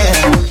 yeah.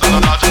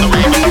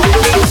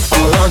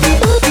 All on you,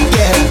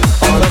 yeah,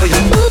 all over you.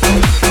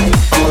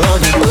 All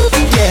on you,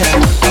 yeah.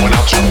 Going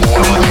out to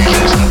all of my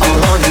DJs.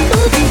 All on you,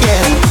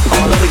 yeah,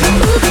 all over you.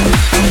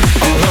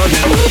 All on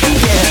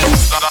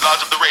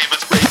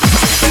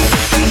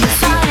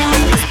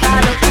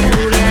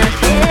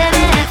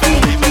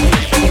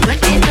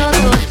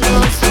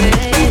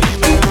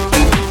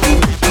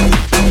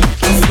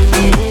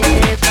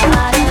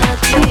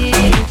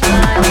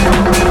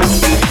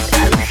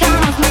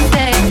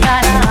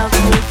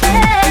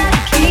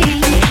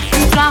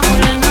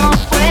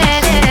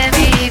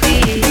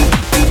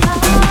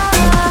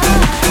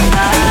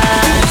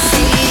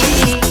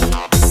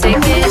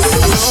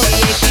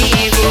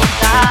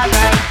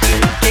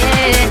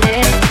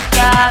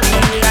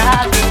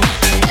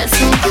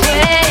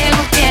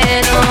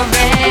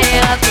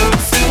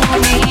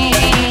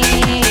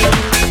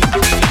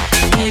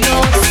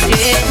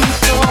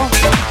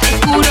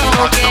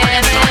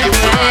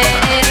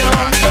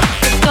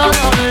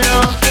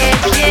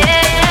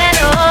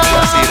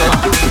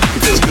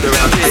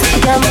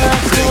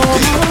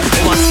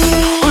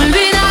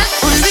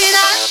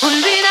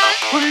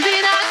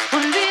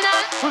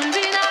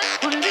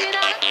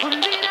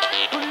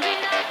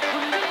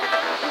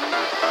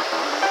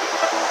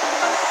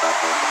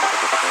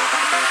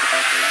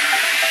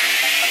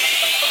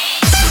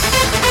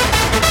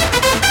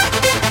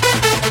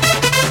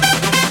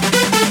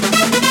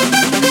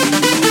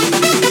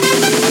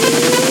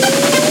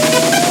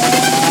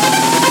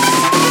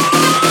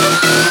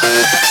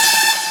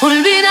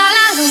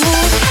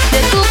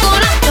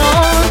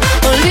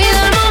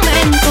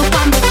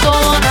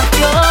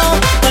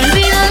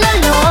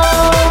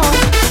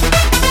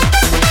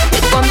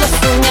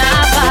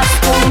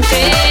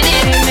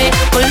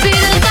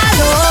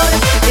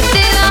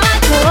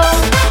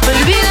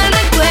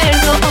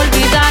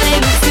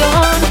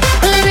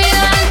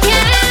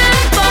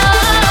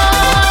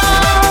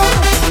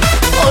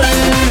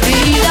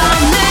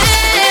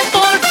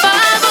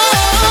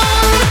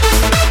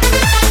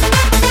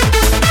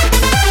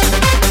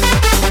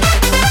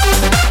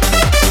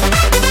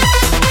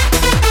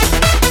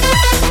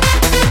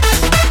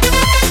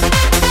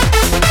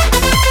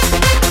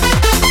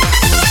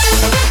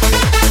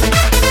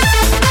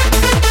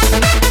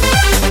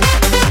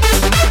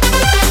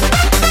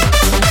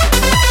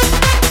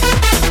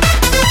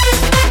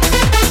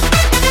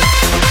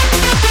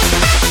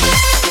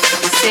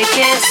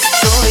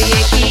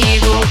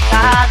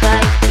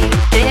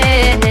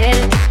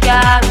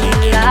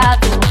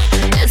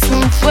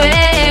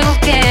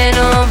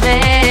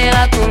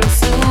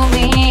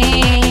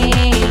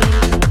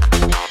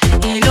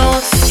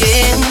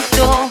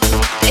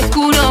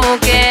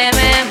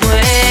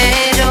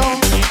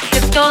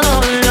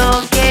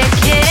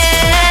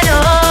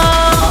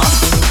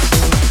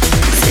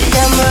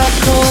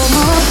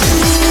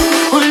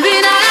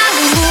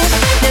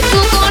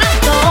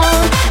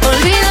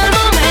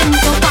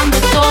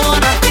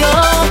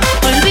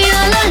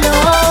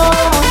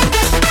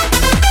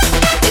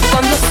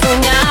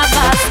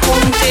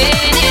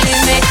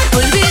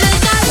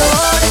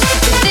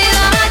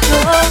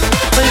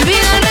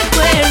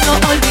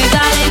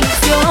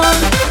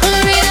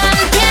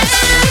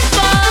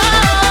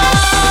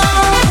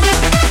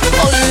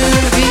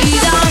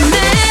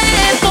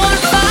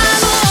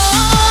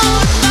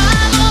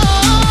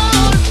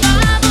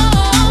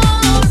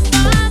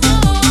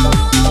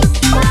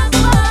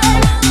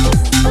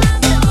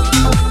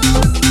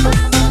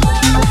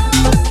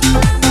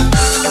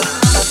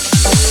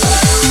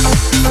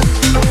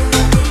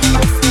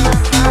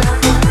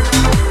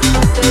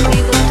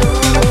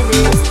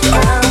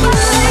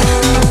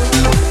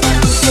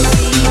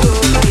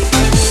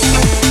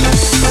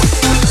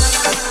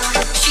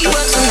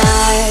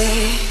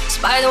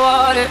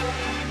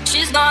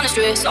She's gone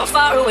astray, so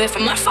far away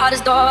from her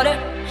father's daughter.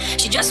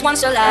 She just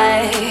wants a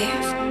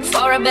life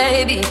for a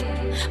baby.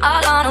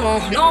 All on her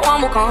own, no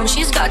one will come,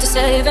 she's got to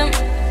save him.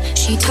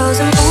 She tells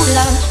him, ooh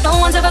love, no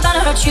one's ever gonna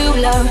hurt you,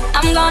 love.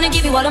 I'm gonna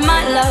give you all of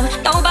my love,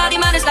 nobody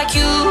matters like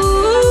you.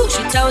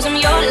 She tells him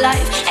your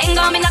life ain't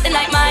gonna be nothing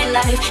like my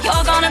life.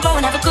 You're gonna go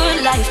and have a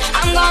good life,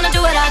 I'm gonna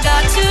do what I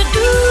got to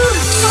do.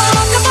 So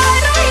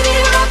rock-a-bye, baby,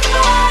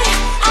 rock-a-bye.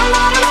 I'm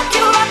gonna rock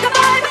you,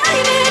 rock-a-bye,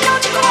 baby,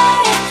 don't you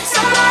cry.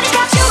 Somebody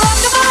got you,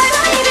 rock-a-bye,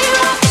 baby,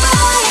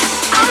 rock-a-bye.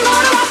 I'm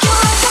gonna rock you,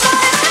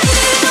 rock-a-bye,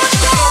 baby, don't you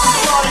cry.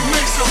 Everybody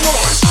make some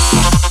noise.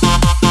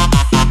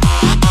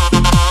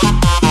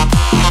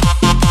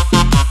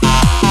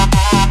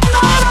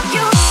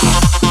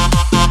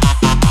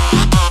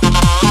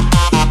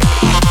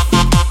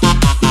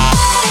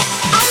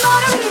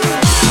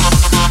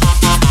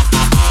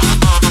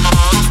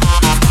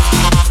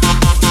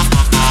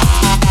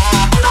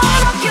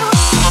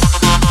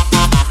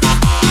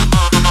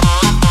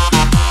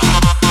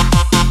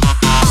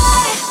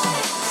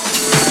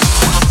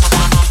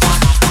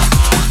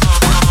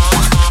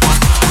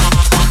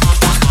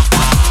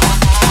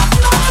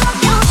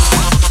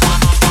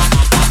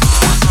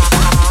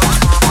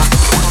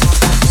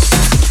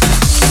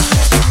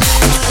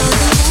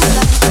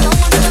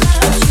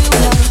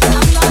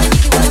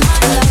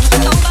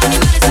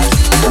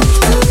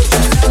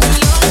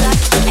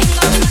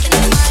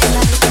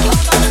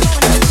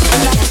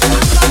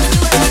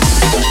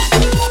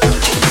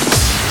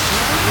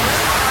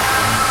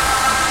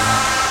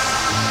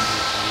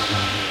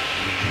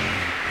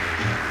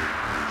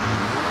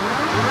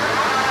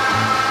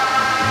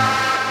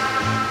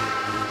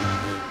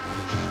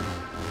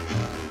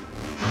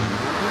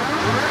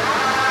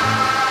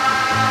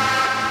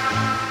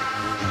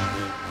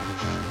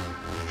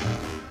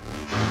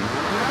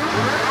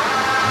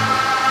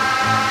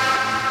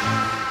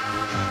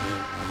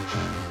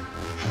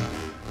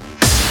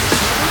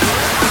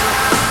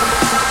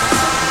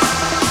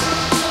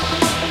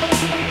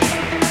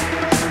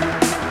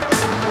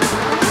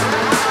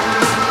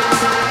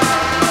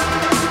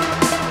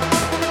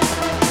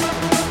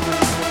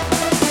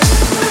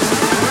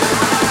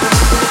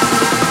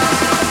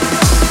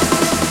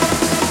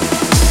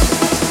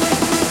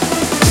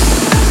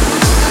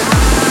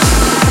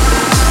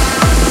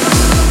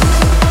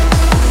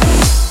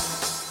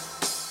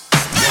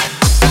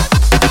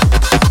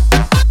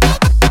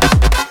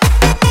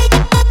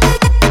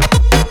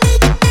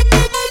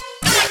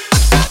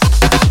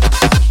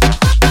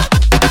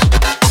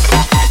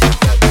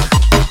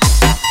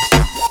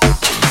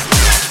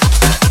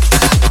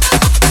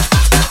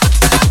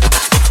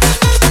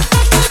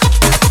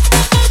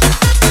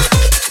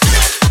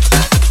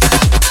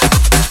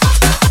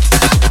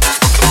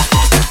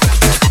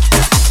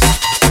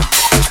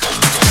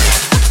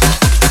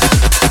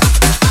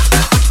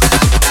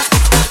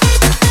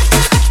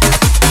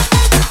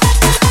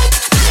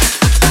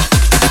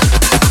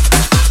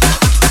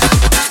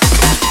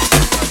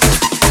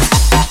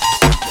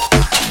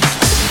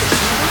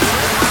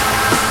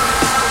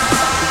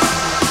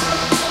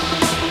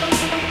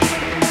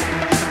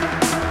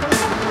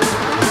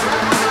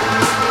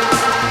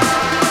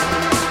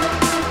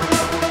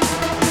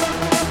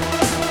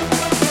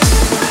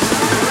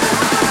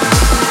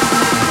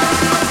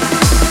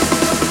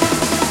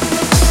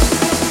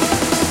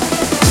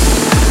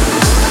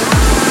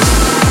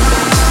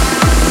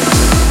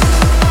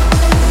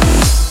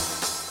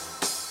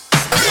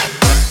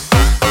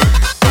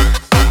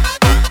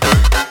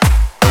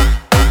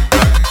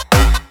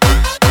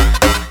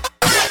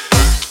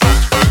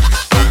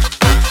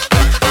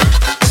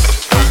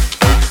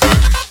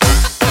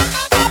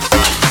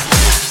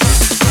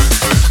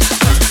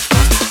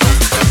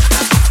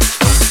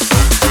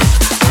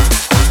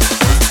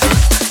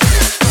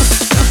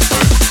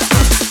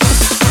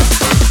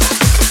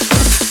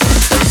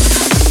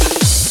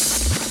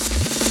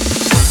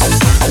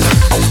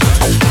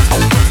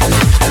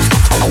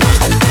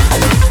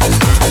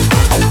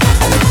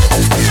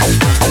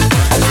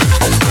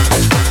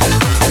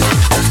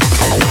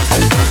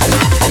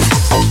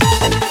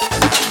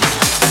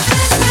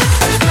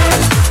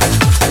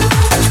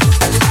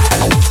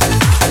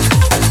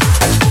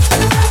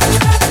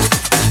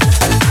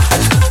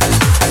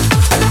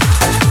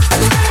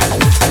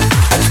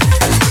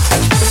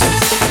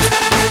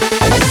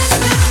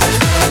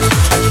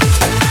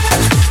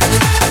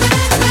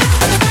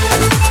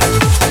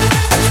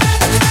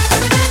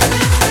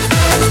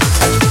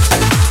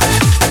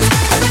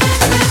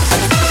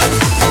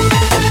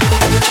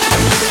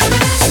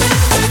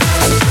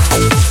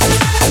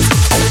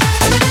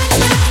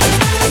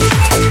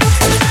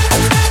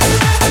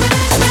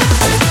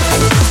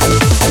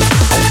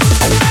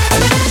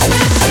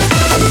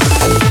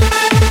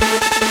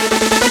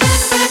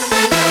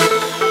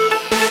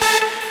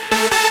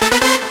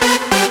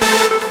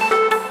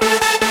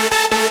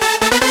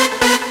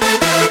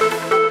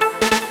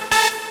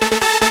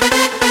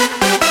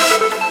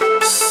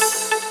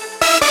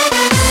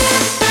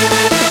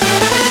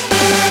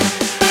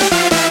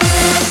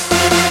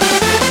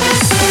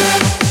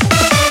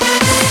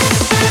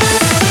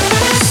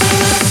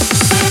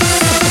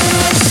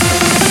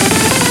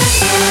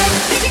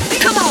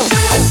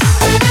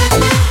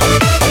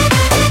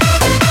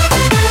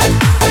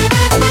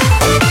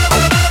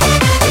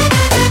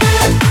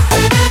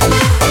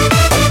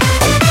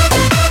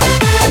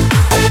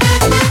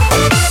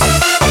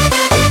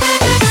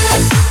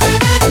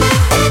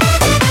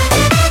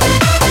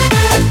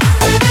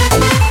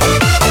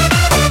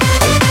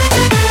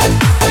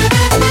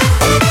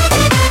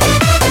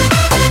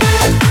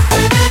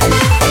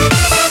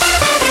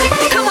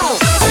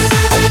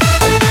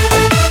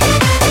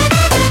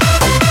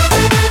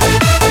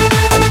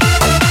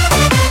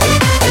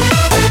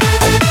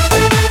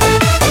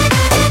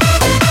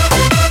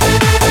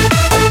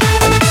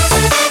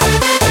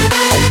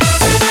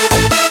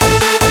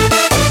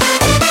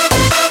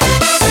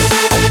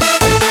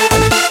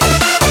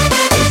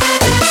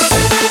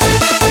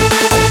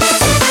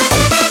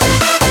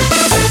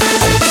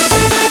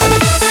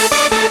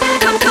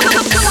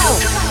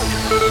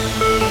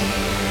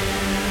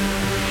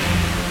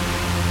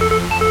 Split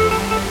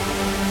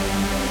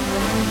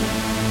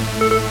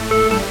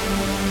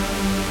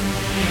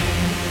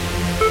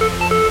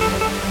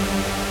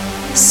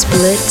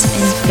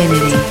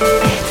infinity.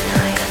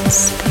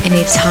 In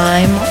a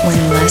time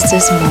when less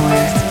is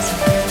more,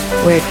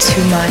 where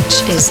too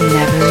much is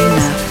never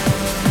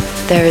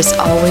enough, there is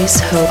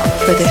always hope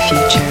for the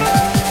future.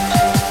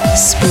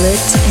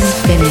 Split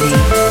infinity.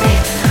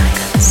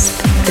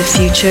 The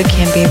future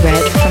can be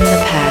read from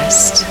the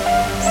past.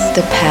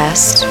 The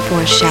past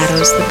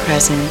foreshadows the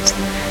present,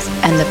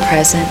 and the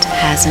present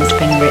hasn't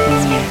been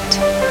written yet.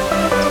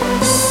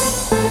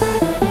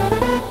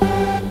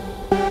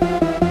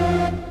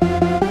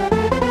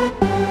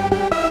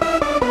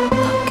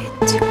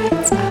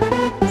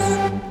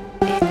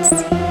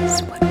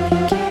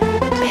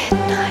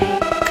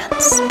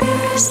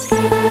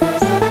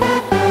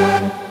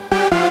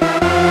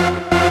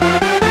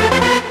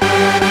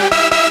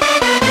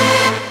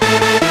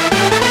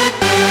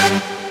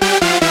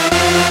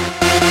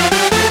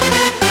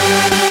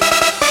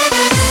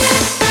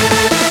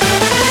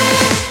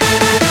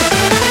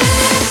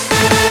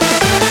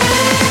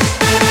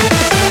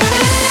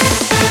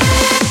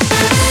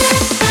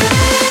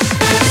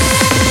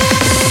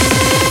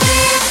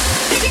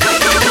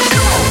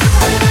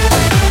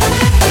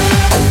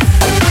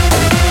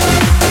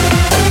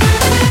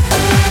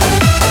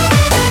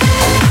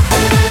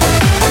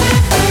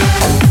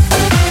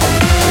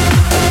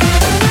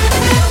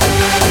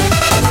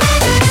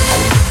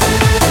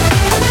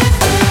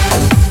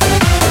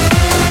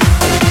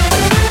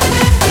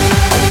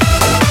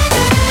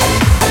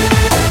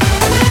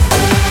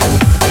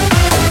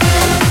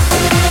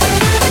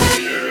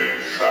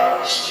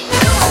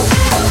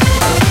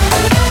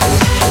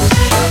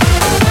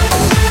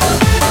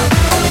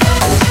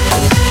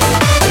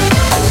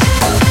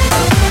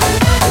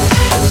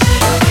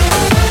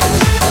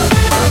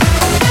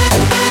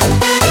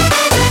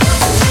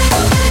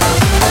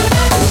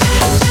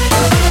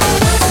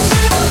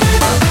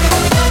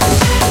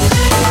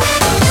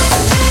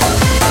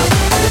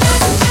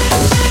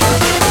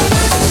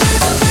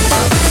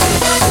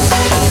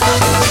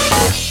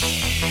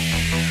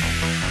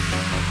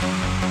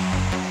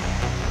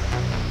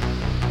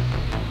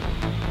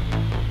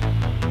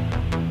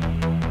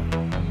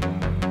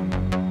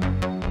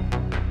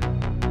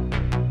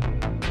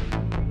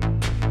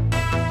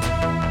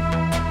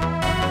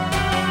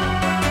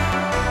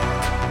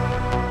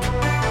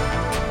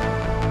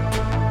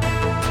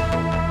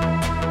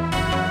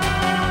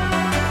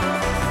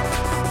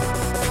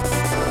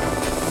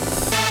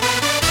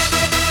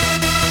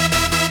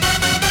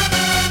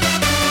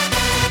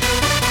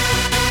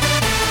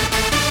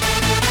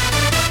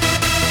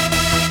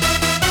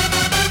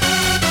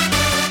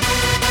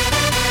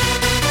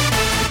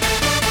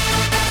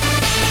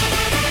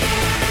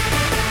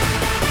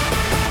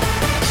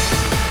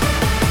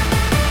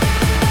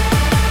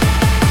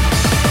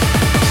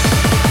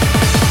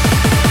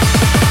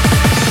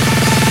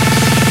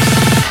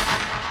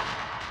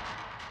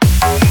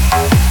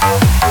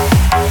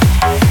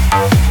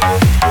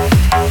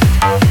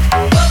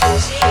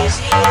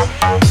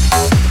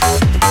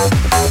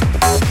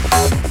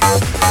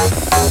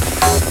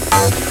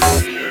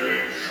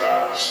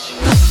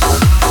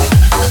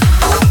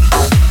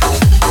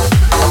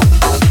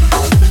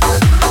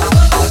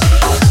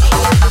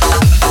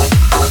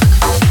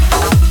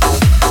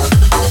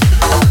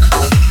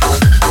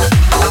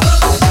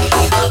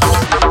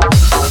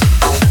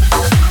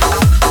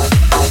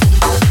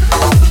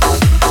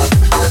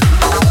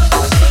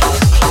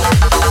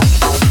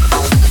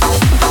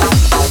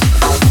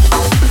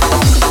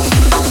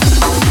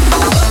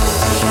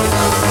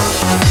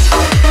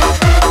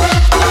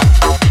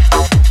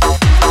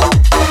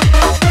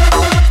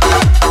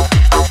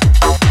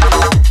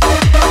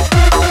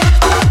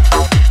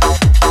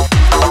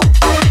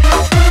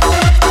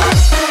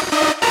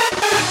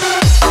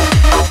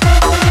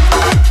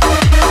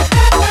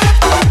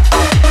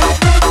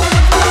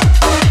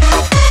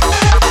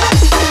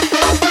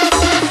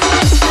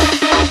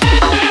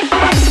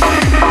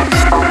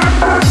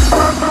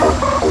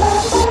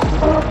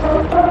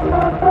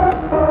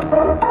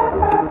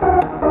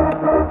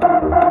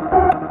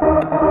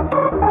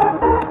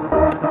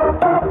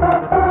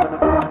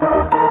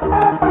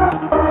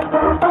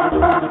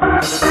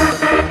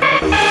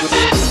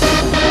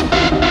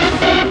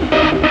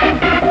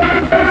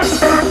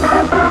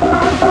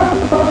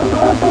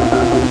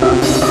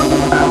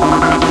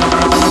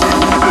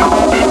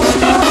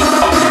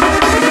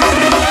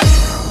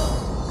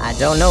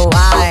 Don't know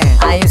why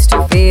I used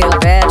to feel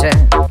better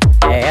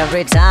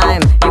every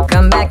time you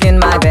come back in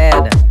my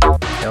bed.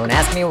 Don't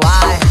ask me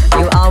why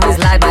you always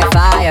light my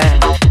fire,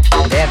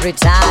 and every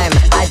time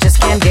I just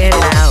can't get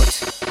it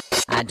out.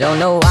 I don't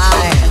know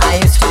why I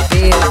used to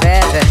feel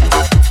better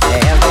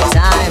every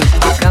time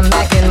you come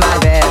back in my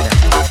bed.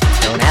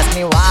 Don't ask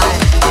me why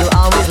you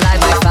always light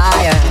my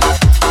fire,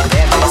 and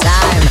every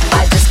time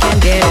I just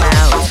can't get it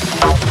out.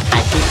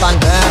 I keep on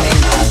burning,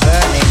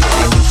 burning,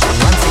 and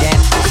once again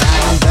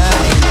I'm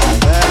burning,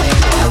 burning.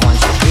 I want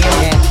you here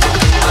again.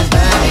 I'm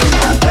burning,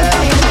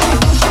 burning,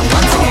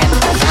 once again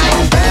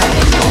I'm burning.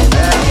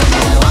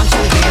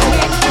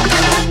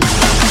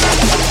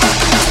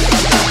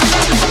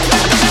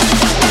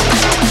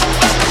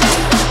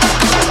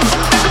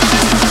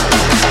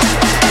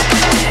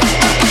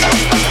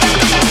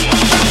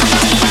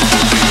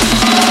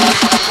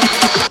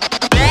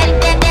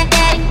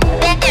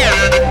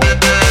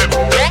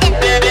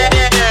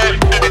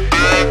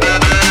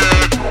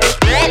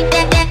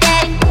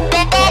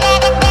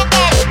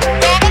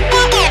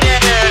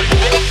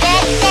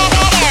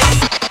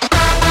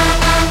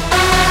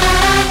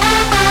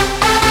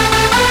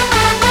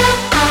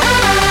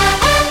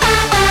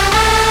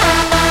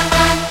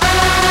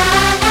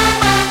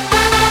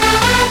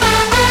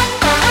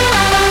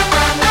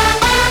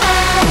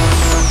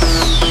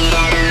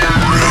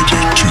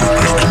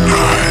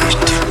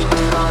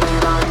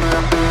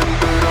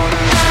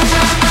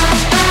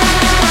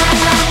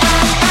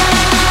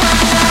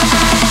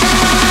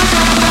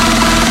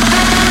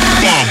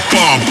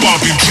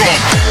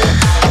 sick.